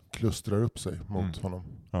klustrar upp sig mot honom.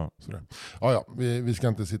 Ja. Sådär. Vi ska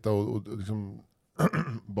inte sitta och liksom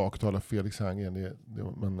baktala Felix Herngren,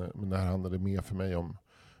 men det här handlade mer för mig om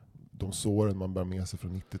de såren man bär med sig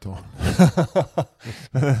från 90-talet.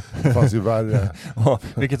 Det fanns ju värre.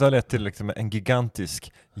 Vilket har lett till liksom en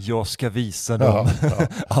gigantisk jag ska visa dem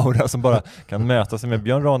aura som bara kan möta sig med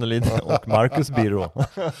Björn Ranelid och Marcus Birro.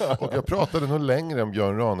 Och jag pratade nog längre om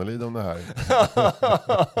Björn Ranelid om det här.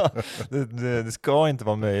 Det ska inte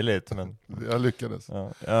vara möjligt. Men... Jag lyckades.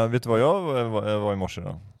 Ja, vet du vad jag var i morse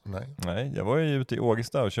då? Nej, jag var ju ute i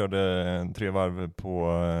Ågesta och körde 3 varv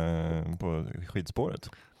på skidspåret.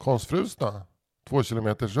 Konstfrusna? 2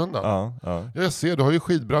 kilometersrundan? Ja. Jag ser, du har ju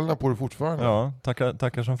skidbrallorna på dig fortfarande. Ja,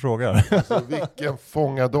 tackar som frågar. Alltså, vilken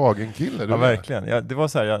fånga dagen-kille du är. Verkligen. Det var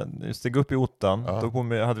så här, jag steg upp i ottan,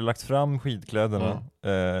 hade lagt fram skidkläderna,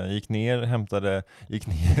 gick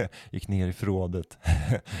ner i förrådet,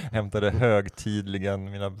 hämtade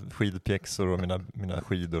högtidligen mina skidpjäxor och mina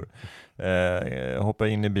skidor. Hoppade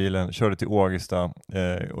in i bilen, körde till Ågesta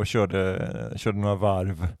och körde några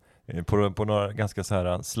varv på några ganska så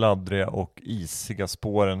här sladdriga och isiga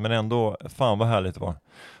spåren, men ändå fan vad härligt det var.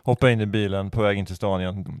 Hoppade in i bilen på väg in till stan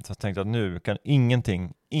igen, så jag tänkte att nu kan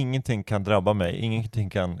ingenting kan drabba mig, ingenting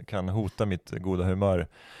kan hota mitt goda humör.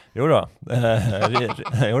 Jodå,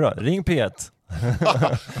 ring P1.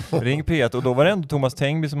 Ring P1, och då var det ändå Thomas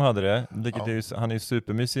Tengby som hade det, han är ju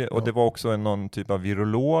supermysig, och det var också någon typ av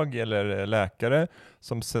virolog eller läkare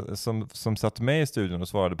som satt med i studion och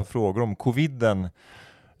svarade på frågor om coviden.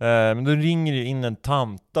 Men då ringer det in en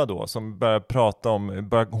tanta då som börjar prata om,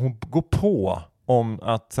 hon går på om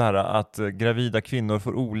att gravida kvinnor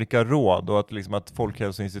får olika råd, och att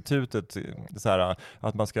Folkhälsoinstitutet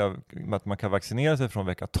att man kan vaccinera sig från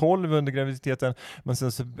vecka 12 under graviditeten, men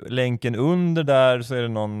sen så länken under där så är det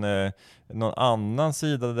någon annan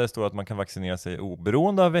sida där det står att man kan vaccinera sig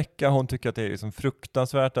oberoende av vecka. Hon tycker att det är liksom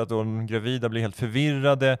fruktansvärt att de gravida blir helt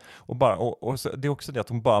förvirrade, och så, det är också det att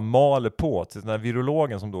hon bara maler på till den här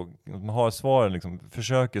virologen som då har svaren, liksom,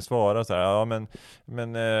 försöker svara så här,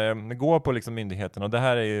 men gå på liksom myndigheten, och det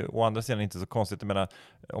här är ju å andra sidan inte så konstigt. Jag menar,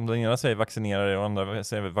 om den ena säger vaccinera och andra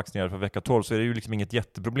säger vaccinera för vecka 12, så är det ju liksom inget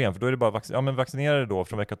jätteproblem, för då är det bara vaccinera dig då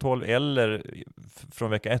från vecka 12 eller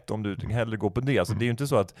från vecka 1 om du hellre går på det. Alltså det är ju inte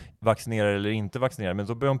så att vaccinera eller inte vaccinera, men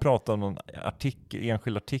så börjar de prata om någon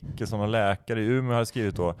enskild artikel som någon läkare i Umeå har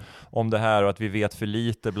skrivit då om det här, och att vi vet för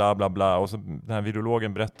lite, bla bla bla, och så den här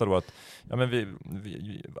virologen berättar då att vi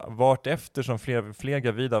vart efter som fler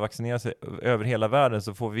gravida vaccinerar sig över hela världen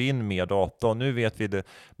så får vi in mer data, och nu vet vi det,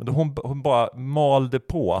 men då hon bara malde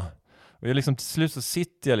på. Och jag liksom, till slut så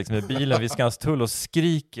sitter jag liksom i bilen vid Skanstull och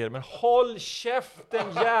skriker, men håll käften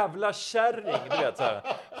jävla kärring, du vet så här.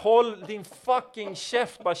 Håll din fucking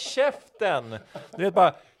käft, bara käften. Du vet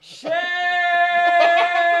bara käft!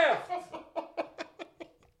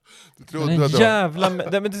 Men jävla,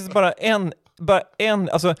 men det är bara en,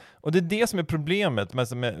 alltså, och det är det som är problemet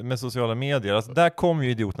med sociala medier. Alltså, där kommer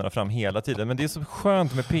ju idioterna fram hela tiden, men det är så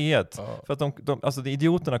skönt med P1 för att alltså,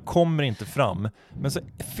 idioterna kommer inte fram, men så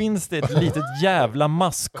finns det ett litet jävla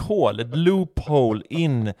maskhål, ett loophole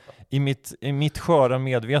in i mitt sköra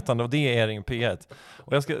medvetande, och det är Ring P1.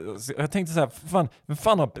 Och jag tänkte så här,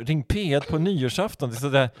 fan har Ring P1 på nyårsafton?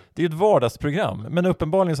 Det är ju ett vardagsprogram, men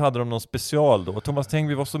uppenbarligen så hade de någon special då. Thomas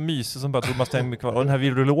Tengby var så mysig som bara Thomas Tengby kvar, och den här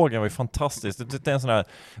virologen var ju fantastisk. Det är en sån här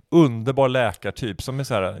underbar läkartyp som är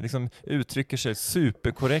så här, liksom uttrycker sig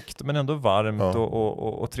superkorrekt men ändå varmt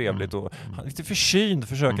och trevligt, och lite förkyld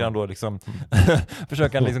försöker han då liksom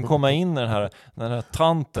försöker han liksom komma in i den här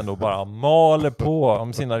tanten då, bara maler på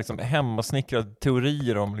om sina liksom hemmasnickrade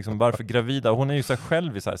teorier om liksom varför gravida. Hon är ju så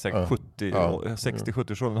själv i så här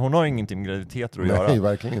 60-70 års åldern. Hon har ingenting med graviditeter att göra. Nej,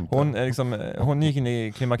 verkligen inte. Hon gick in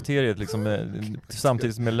i klimakteriet liksom,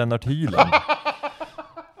 samtidigt med Lennart Hyland.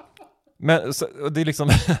 Men så, det är liksom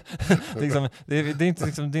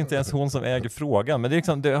det är inte ens hon som äger frågan, men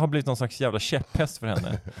det har blivit någon slags jävla käpphäst för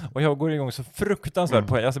henne. Och jag går igång så fruktansvärt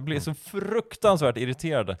på, jag blir så fruktansvärt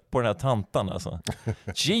irriterad på den här tantan alltså.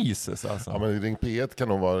 Jesus alltså. Ja, men Ring P1 kan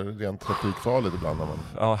nog vara rent trafikfarligt ibland när man.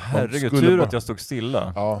 Ja, herregud, tur att jag stod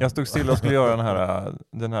stilla. Ja. Jag stod stilla och skulle göra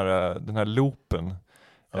den här loopen.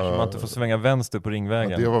 Eftersom man inte får svänga vänster på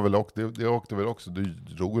Ringvägen. Ja, det var väl det åkte väl också. Du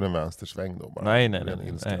drog en vänstersväng då bara. Nej.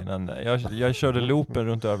 Jag körde loopen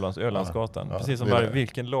runt Ölandsgatan. Precis som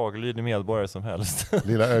vilken laglydig medborgare som helst.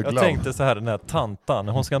 Lilla öglan. Jag tänkte så här, den här tantan,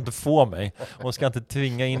 hon ska inte få mig. Hon ska inte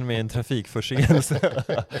tvinga in mig i en trafikförseelse.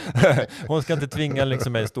 Hon ska inte tvinga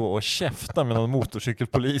liksom mig stå och käfta med någon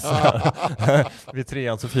motorcykelpolis vid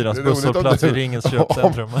 3ans och 4ans busshållplats i Ringens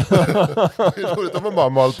köpcentrum. Det är roligt om man bara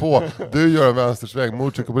mal på. Du gör en vänstersväng,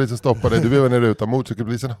 motorcykelpolisen stoppar dig, du vevar ner rutan,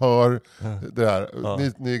 motorcykelpolisen hör det här. Ja.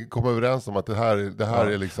 Ni kommer överens om att det här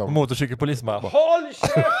är liksom... Och motorcykelpolisen bara, håll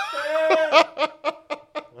käften!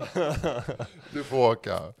 Du får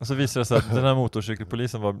åka. Och så visade det sig att den här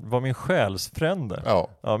motorcykelpolisen var min själsfrände.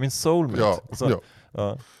 Ja, min soulmate.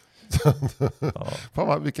 Ja.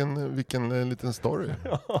 Fan, vilken liten story.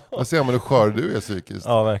 Jag ser man hur skör du är psykiskt.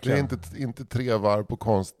 Ja, verkligen. Det är inte 3 varv på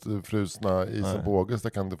konstfrusna isen på August, det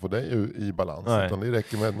kan inte få dig i balans. Nej. Utan det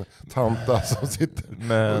räcker med en tanta som sitter och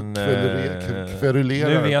kverulerar.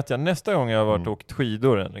 Nu vet jag, nästa gång jag har varit och åkt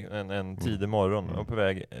skidor en tidig morgon och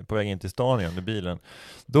på väg in till stan igen med bilen,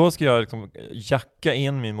 då ska jag liksom jacka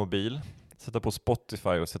in min mobil, sätta på Spotify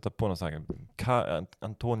och sätta på någon sån här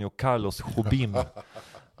Antonio Carlos Jobim.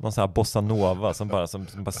 Någon sån här bossa nova som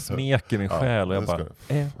bara smeker min själ och jag bara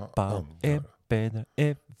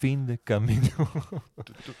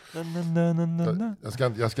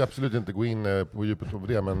jag ska absolut inte gå in på djupet på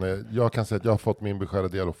det, men jag kan säga att jag har fått min beskärda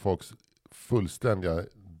del av folks fullständiga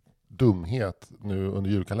dumhet nu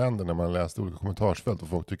under julkalendern när man läste olika kommentarsfält och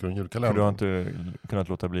folk tycker om julkalendern. För du har inte kunnat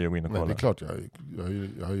låta bli att gå in och kolla? Nej, det är klart.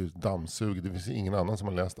 Jag har ju dammsugit. Det finns ingen annan som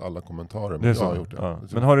har läst alla kommentarer. Men jag har gjort det. Ja.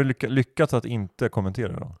 Men har du lyckats att inte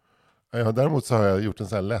kommentera då? Ja, däremot så har jag gjort en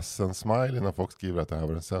sån här ledsen smiley när folk skriver att det här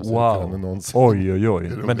var den sämsta julkalendern någonsin.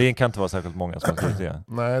 Oj. Men det kan inte vara särskilt många som har skrivit det.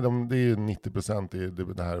 Nej, det är ju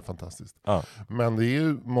 90%. Det här är fantastiskt. Ja. Men det är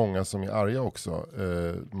ju många som är arga också.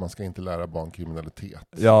 Man ska inte lära barn kriminalitet.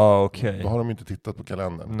 Ja, okej. Då har de inte tittat på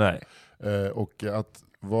kalendern. Nej. Och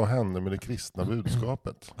vad händer med det kristna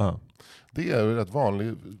budskapet? Ja. Det är ju rätt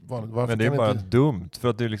vanligt. Men det är bara dumt. För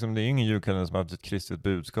att det är ingen julkalender som har haft ett kristet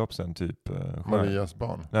budskap sen typ Marias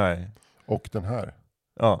barn. Nej. Och den här.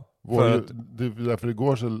 Ja. Därför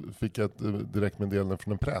igår så fick jag ett direktmeddelande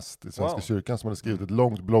från en präst i Svenska kyrkan som hade skrivit ett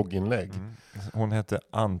långt blogginlägg. Hon hette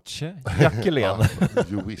Antje Jackelén.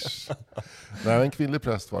 You wish. Nej, en kvinnlig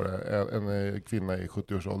präst var det. En kvinna i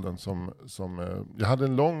 70-årsåldern som jag hade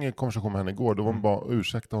en lång konversation med henne igår. Då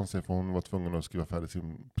ursäktade hon sig för hon var tvungen att skriva färdigt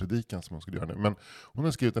sin predikan som hon skulle göra nu. Men hon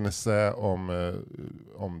har skrivit en essä om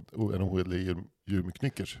en ohederlig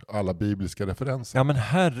Jürmeknyckers, alla bibliska referenser. Ja, men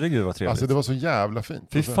herregud vad trevligt. Alltså det var så jävla fint.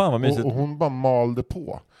 Fy fan vad mysigt. Och hon bara malde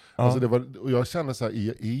på. Ja. Alltså och jag kände så här,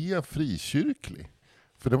 är jag frikyrklig?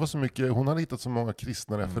 För det var så mycket, hon hade hittat så många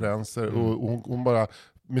kristna referenser och hon bara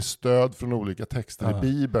med stöd från olika texter i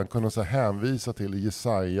Bibeln kunde så hänvisa till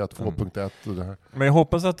Jesaja 2.1 och det här. Men jag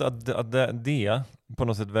hoppas att det på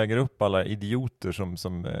något sätt väger upp alla idioter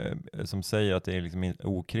som säger att det är liksom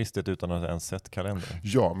okristet utan att ens sett kalender.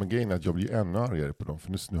 Ja, men grejen är att jag blir ännu argare på dem.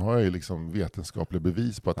 För nu har jag ju liksom vetenskapliga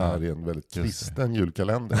bevis på att det här är en väldigt kristen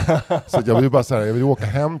julkalender. Så jag vill bara så här, jag vill åka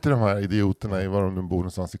hem till de här idioterna i var de nu bor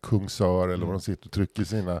någonstans i Kungsör eller var de sitter och trycker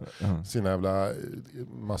sina jävla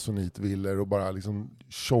masonitvillor och bara liksom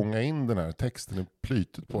tjonga in den här texten i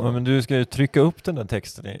plytet på dem. Men du ska ju trycka upp den där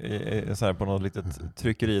texten så här på något litet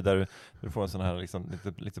tryckeri där du får en sån här liksom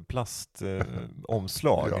lite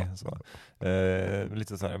plastomslag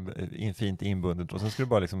lite så här fint inbundet och sen ska du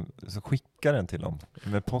bara liksom så skicka den till dem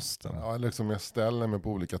med posten. Ja, liksom jag ställer mig på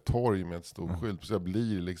olika torg med ett stort skylt så jag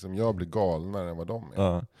blir galnare än vad de är.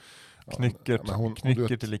 Ja.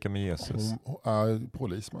 Knycker till lika med Jesus. Hon är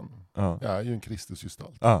polisman. Ja. Jag är ju en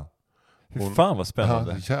Kristusgestalt. Ja. Hur fan vad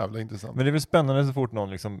spännande. Ja, jävla intressant. Men det är väl spännande så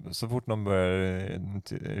fort någon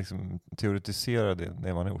börjar liksom teoretisera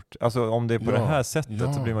det man har gjort. Alltså om det är på det här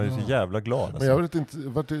sättet så blir man ju så jävla glad. Alltså. Men jag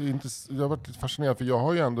har varit fascinerad för jag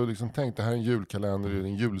har ju ändå liksom tänkt det här är en julkalender, det är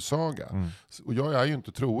en julsaga. Och jag är ju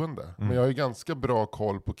inte troende. Men jag har ju ganska bra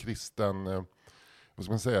koll på kristna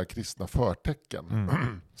förtecken.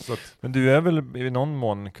 Så att, men du är väl i någon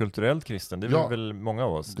mån kulturellt kristen? Det är väl många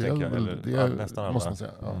av oss, tänker jag. Eller nästan alla. Måste man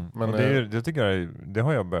säga. Ja. Men det tycker jag, det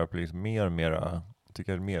har jag börjat bli liksom mer och mer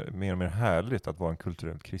tycker jag är mer och mer härligt att vara en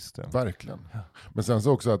kulturellt kristen. Verkligen. Men sen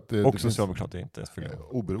så också att... och socialdemokrat är inte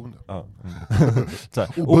oberoende. Ja.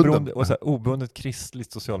 Obundet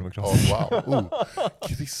kristligt socialdemokrat. Wow.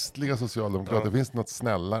 Kristliga socialdemokrater. Finns det något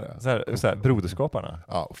snällare? Så här, broderskaparna.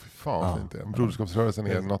 Ja, för fan inte. Broderskapsrörelsen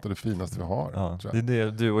är något av det finaste vi har. Ja. Det är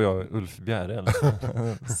det du och jag, Ulf Bjärel,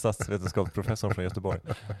 statsvetenskapsprofessor från Göteborg.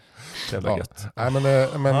 Jävla gött. Nej,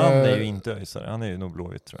 men, han är ju inte öjsare, han är ju nog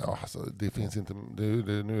blåvitt, tror jag. Ja, alltså, det finns inte, nu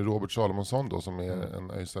är Robert Salomonsson då som är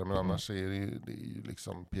en öjsare, men annars är det ju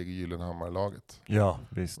liksom PG Gyllenhammar-laget. Ja,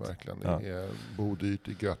 visst. Verkligen, det är bodyrt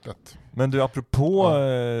i Götlet. Men du, apropå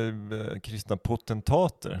kristna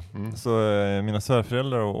potentater, så mina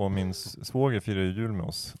svärföräldrar och min svåger firar jul med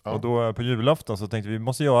oss. Ja. Och då på julafton så tänkte vi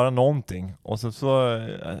måste göra någonting. Och så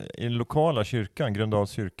i den lokala kyrkan,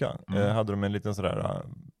 Gröndals kyrka, hade de en liten sådär,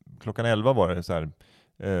 klockan 11 var det så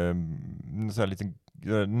här liten,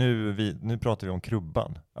 nu pratar vi om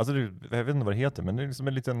krubban. Alltså jag vet inte vad det heter, men det är liksom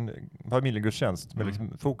en liten familjegudstjänst med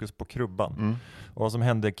liksom fokus på krubban. Och vad som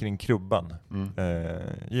hände kring krubban.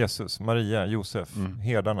 Jesus, Maria, Josef,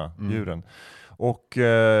 herdarna, djuren. Och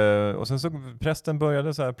sen så prästen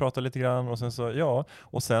började så här prata lite grann och sen så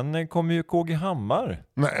och sen kom ju KG Hammar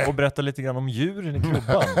och berättade lite grann om djuren i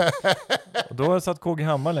krubban. Och då satt KG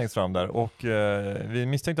Hammar längst fram där och vi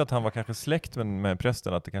misstänkte att han var kanske släkt med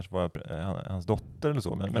prästen, att det kanske var hans dotter eller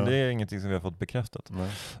så, men det är ingenting som vi har fått bekräftat.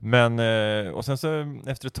 Nej. Men och sen så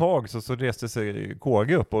efter ett tag så reste sig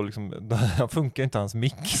KG upp och liksom funkar inte hans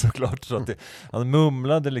mick såklart, så att han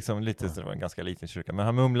mumlade liksom lite, det var en ganska liten kyrka, men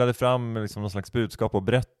han mumlade fram liksom någon slags budskap och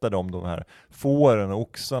berättade om de här fåren och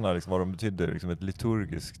oxarna, liksom, vad de betydde, liksom ett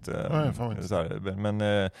liturgiskt så här.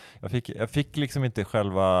 Men jag fick liksom inte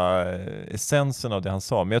själva essensen av det han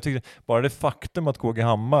sa, men jag tyckte bara det faktum att KG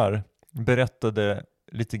Hammar berättade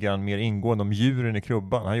lite grann mer ingående om djuren i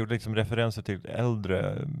krubban, han gjorde liksom referenser till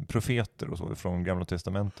äldre profeter och så från Gamla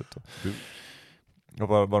testamentet och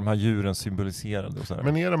vad de här djuren symboliserade och så här.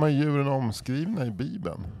 Men är de här djuren omskrivna i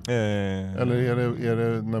Bibeln? Eller är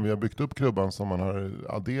det när vi har byggt upp krubban som man har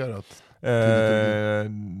adderat?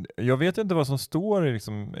 Jag vet inte vad som står i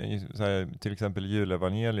så här, till exempel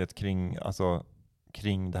julevangeliet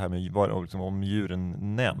kring det här med liksom, om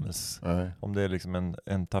djuren nämns. Nej. Om det är liksom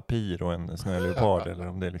en tapir och en snöleopard eller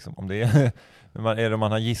om det är liksom, är det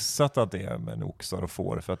man har gissat att det är med oxar och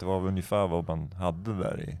får, för att det var ungefär vad man hade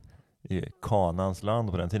där i Kanans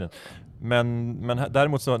land på den tiden. Men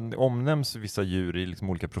däremot så omnämns vissa djur i liksom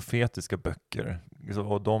olika profetiska böcker,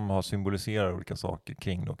 och de har symboliserat olika saker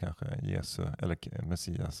kring då kanske Jesus eller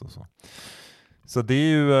Messias och så. Så det är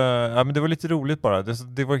ju, men det var lite roligt bara.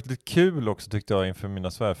 Det var lite kul också tyckte jag inför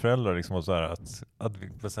mina svärföräldrar liksom, och så här, att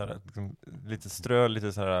vi så här, liksom,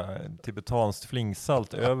 lite så här tibetanskt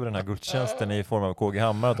flingsalt över den här gudstjänsten i form av KG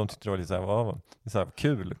Hammar, att de tyckte det var lite så här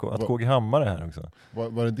kul att KG Hammar är här också.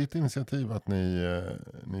 Var det ditt initiativ att ni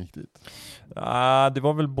gick dit? Det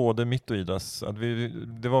var väl både mitt och Idas.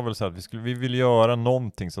 Det var väl så att vi ville göra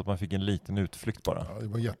någonting så att man fick en liten utflykt bara. Ja, det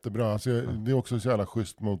var jättebra. Alltså, det är också så jävla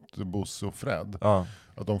schysst mot Bosse och Fred. Ja.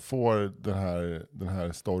 Att de får den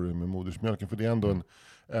här storyn med modersmjölken. För det är ändå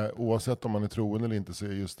oavsett om man är troende eller inte, så är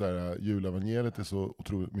just det här julevangeliet är så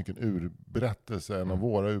otroligt mycket en urberättelse, en av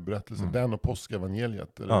våra urberättelser. Den och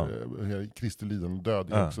påskevangeliet, eller Kristi lidande och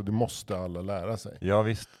död, också, det måste alla lära sig. Ja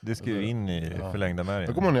visst, det ska ju in i förlängda märgen.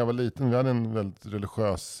 Jag kommer ihåg när jag var liten, vi hade en väldigt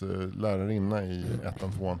religiös lärarinna i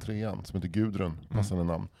 1:an, 2:an, 3:an som heter Gudrun, passande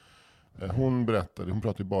namn. Hon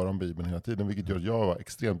pratade ju bara om Bibeln hela tiden, vilket gör att jag var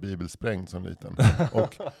extremt bibelsprängd som liten.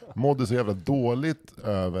 Och mådde så jävla dåligt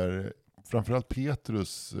över framförallt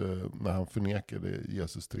Petrus när han förnekade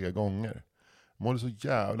Jesus 3 gånger. Mådde så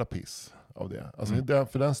jävla piss av det. Alltså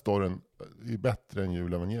för den storyn är bättre än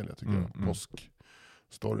julevangeliet tycker jag.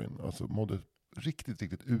 Påskstoryn. Alltså mådde riktigt,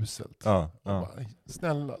 riktigt uselt. Bara,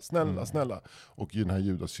 snälla. Och den här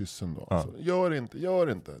Judaskyssen då. Alltså, gör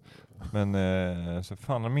inte. Men så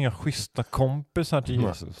fan, de är inga schyssta kompisar till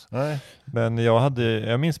Jesus. Nej. Men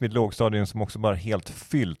jag minns mitt lågstadium som också bara helt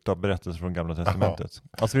fyllt av berättelser från Gamla testamentet.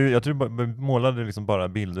 Alltså jag tror vi målade liksom bara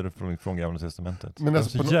bilder från Gamla testamentet. Men det var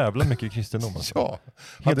så jävla mycket kristendom. Alltså. Ja.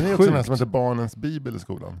 Hade ni också den här som heter Barnens Bibel i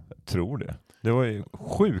skolan? Jag tror det. Det var ju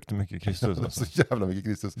sjukt mycket Kristus. Alltså. Så jävla mycket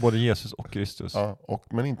Kristus. Både Jesus och Kristus. Ja,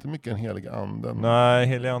 men inte mycket den heliga anden. Nej,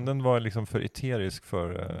 heliga anden var liksom för eterisk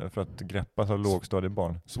för att greppas av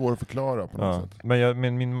lågstadiebarn. Svår att förklara på något sätt.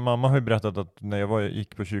 Men min mamma har ju berättat att när jag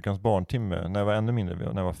gick på kyrkans barntimme, när jag var ännu mindre,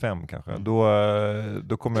 när jag var 5 kanske,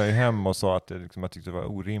 då kom jag ju hem och sa att jag tyckte det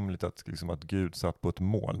var orimligt att Gud satt på ett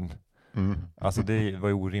moln. Alltså det var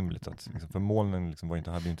ju orimligt att, liksom, för molnen liksom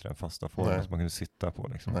hade inte den fasta formen som man kunde sitta på.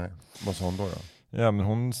 Liksom. Nej. Vad sa hon då? Ja, men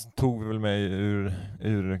hon tog väl mig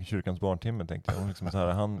ur kyrkans barntimme, tänkte jag. Hon liksom så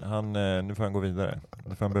här, nu får han gå vidare.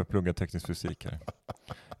 Nu får han börja plugga teknisk fysik här.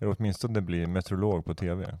 Eller åtminstone bli meteorolog på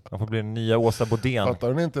tv. Han får bli den nya Åsa Bodén. Fattar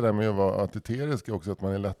hon inte det med att vara antiterisk också, att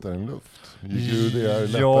man är lättare än luft? Gud, det är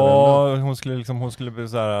lättare ja, än luft. hon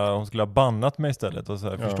skulle ha bannat mig istället. Och så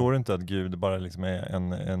här, förstår du inte att Gud bara liksom är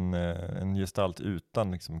en gestalt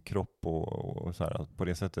utan liksom kropp och så här, på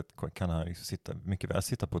det sättet kan han liksom mycket väl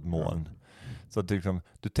sitta på ett moln. Så att liksom,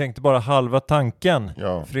 du tänkte bara halva tanken,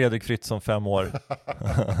 Fredrik Fritzson, 5 år.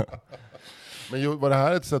 Men var det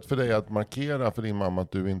här ett sätt för dig att markera för din mamma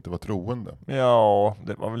att du inte var troende? Ja,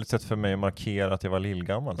 det var väl ett sätt för mig att markera att jag var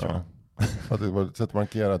lillgammal, tror jag. Att det var ett sätt att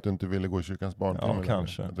markera att du inte ville gå i kyrkans barntimme? Ja,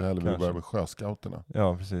 kanske. Att du hellre ville börja med sjöscouterna?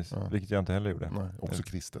 Ja, precis. Vilket jag inte heller gjorde. Nej, också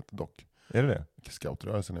kristet dock. Är det?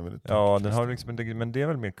 Scoutrörelsen är väldigt den har liksom, men det är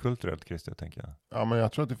väl mer kulturellt kristet, tänker jag. Ja, men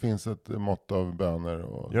jag tror att det finns ett mått av böner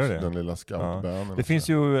och den lilla scoutbönen. Ja. Det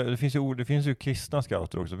finns ju kristna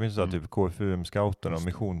scouter också. Det finns så typ KFUM-scouterna och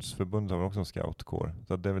Missionsförbundet har också en scoutkår.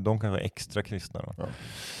 Så att de kan vara extra kristna då. Ja.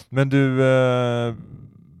 Men du,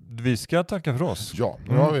 vi ska tacka för oss. Ja,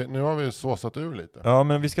 nu har vi såsat ur lite. Ja,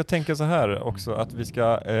 men vi ska tänka så här också, att vi ska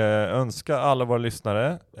önska alla våra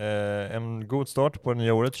lyssnare en god start på det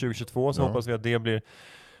nya året 2022. Så hoppas vi att det blir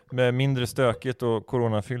med mindre stökigt och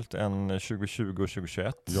coronafyllt än 2020 och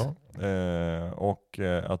 2021. Ja. Och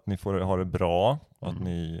att ni får ha det bra, att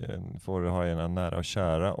ni får ha era nära och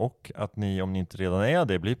kära, och att ni, om ni inte redan är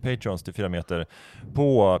det, blir Patreons till 4 meter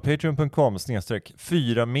på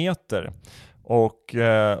patreon.com/4 meter. Och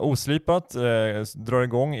Oslipat drar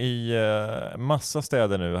igång i massa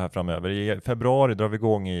städer nu här framöver. I februari drar vi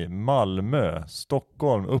igång i Malmö,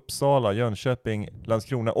 Stockholm, Uppsala, Jönköping,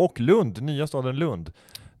 Landskrona och Lund, nya staden Lund.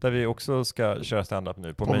 Där vi också ska köra stand-up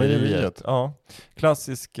nu på Mejeriet. Ja,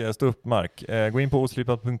 klassisk ståuppmark. Gå in på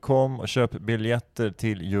oslipat.com och köp biljetter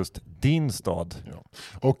till just din stad. Ja.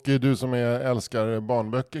 Och du som älskar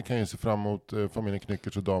barnböcker kan ju se fram emot Familjen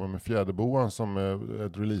Knyckertz och Damen med fjäderboan, som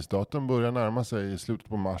ett releasedatum börjar närma sig i slutet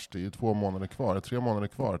på mars. Det är 2 månader kvar, 3 månader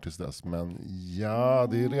kvar tills dess. Men ja,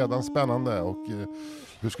 det är redan spännande. Och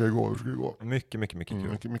hur ska det gå? Mycket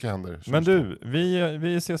kul. Mycket händer. Men du,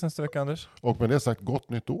 vi ses nästa vecka, Anders. Och med det sagt, gott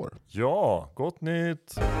nytt år. Ja, gott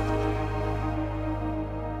nytt. 4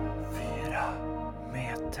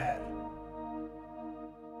 meter.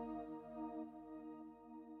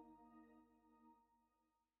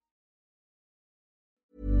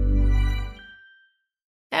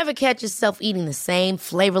 Ever catch yourself eating the same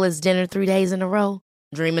flavorless dinner 3 days in a row?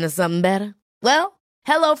 Dreaming of something better? Well,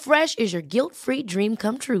 HelloFresh is your guilt-free dream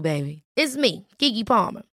come true, baby. It's me, Keke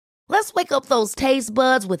Palmer. Let's wake up those taste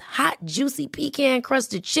buds with hot, juicy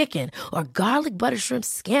pecan-crusted chicken or garlic butter shrimp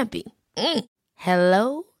scampi.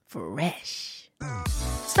 Hello Fresh.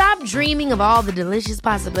 Stop dreaming of all the delicious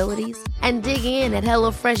possibilities and dig in at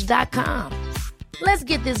HelloFresh.com. Let's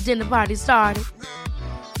get this dinner party started.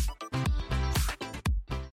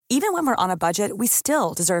 Even when we're on a budget, we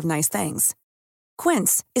still deserve nice things.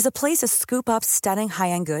 Quince is a place to scoop up stunning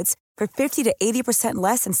high-end goods for 50 to 80%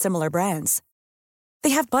 less than similar brands.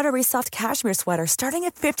 They have buttery soft cashmere sweaters starting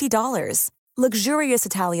at $50, luxurious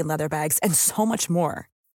Italian leather bags, and so much more.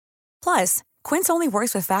 Plus, Quince only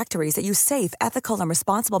works with factories that use safe, ethical, and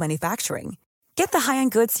responsible manufacturing. Get the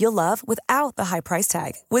high-end goods you'll love without the high price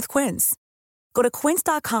tag with Quince. Go to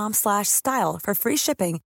quince.com/style for free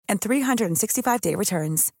shipping and 365-day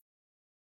returns.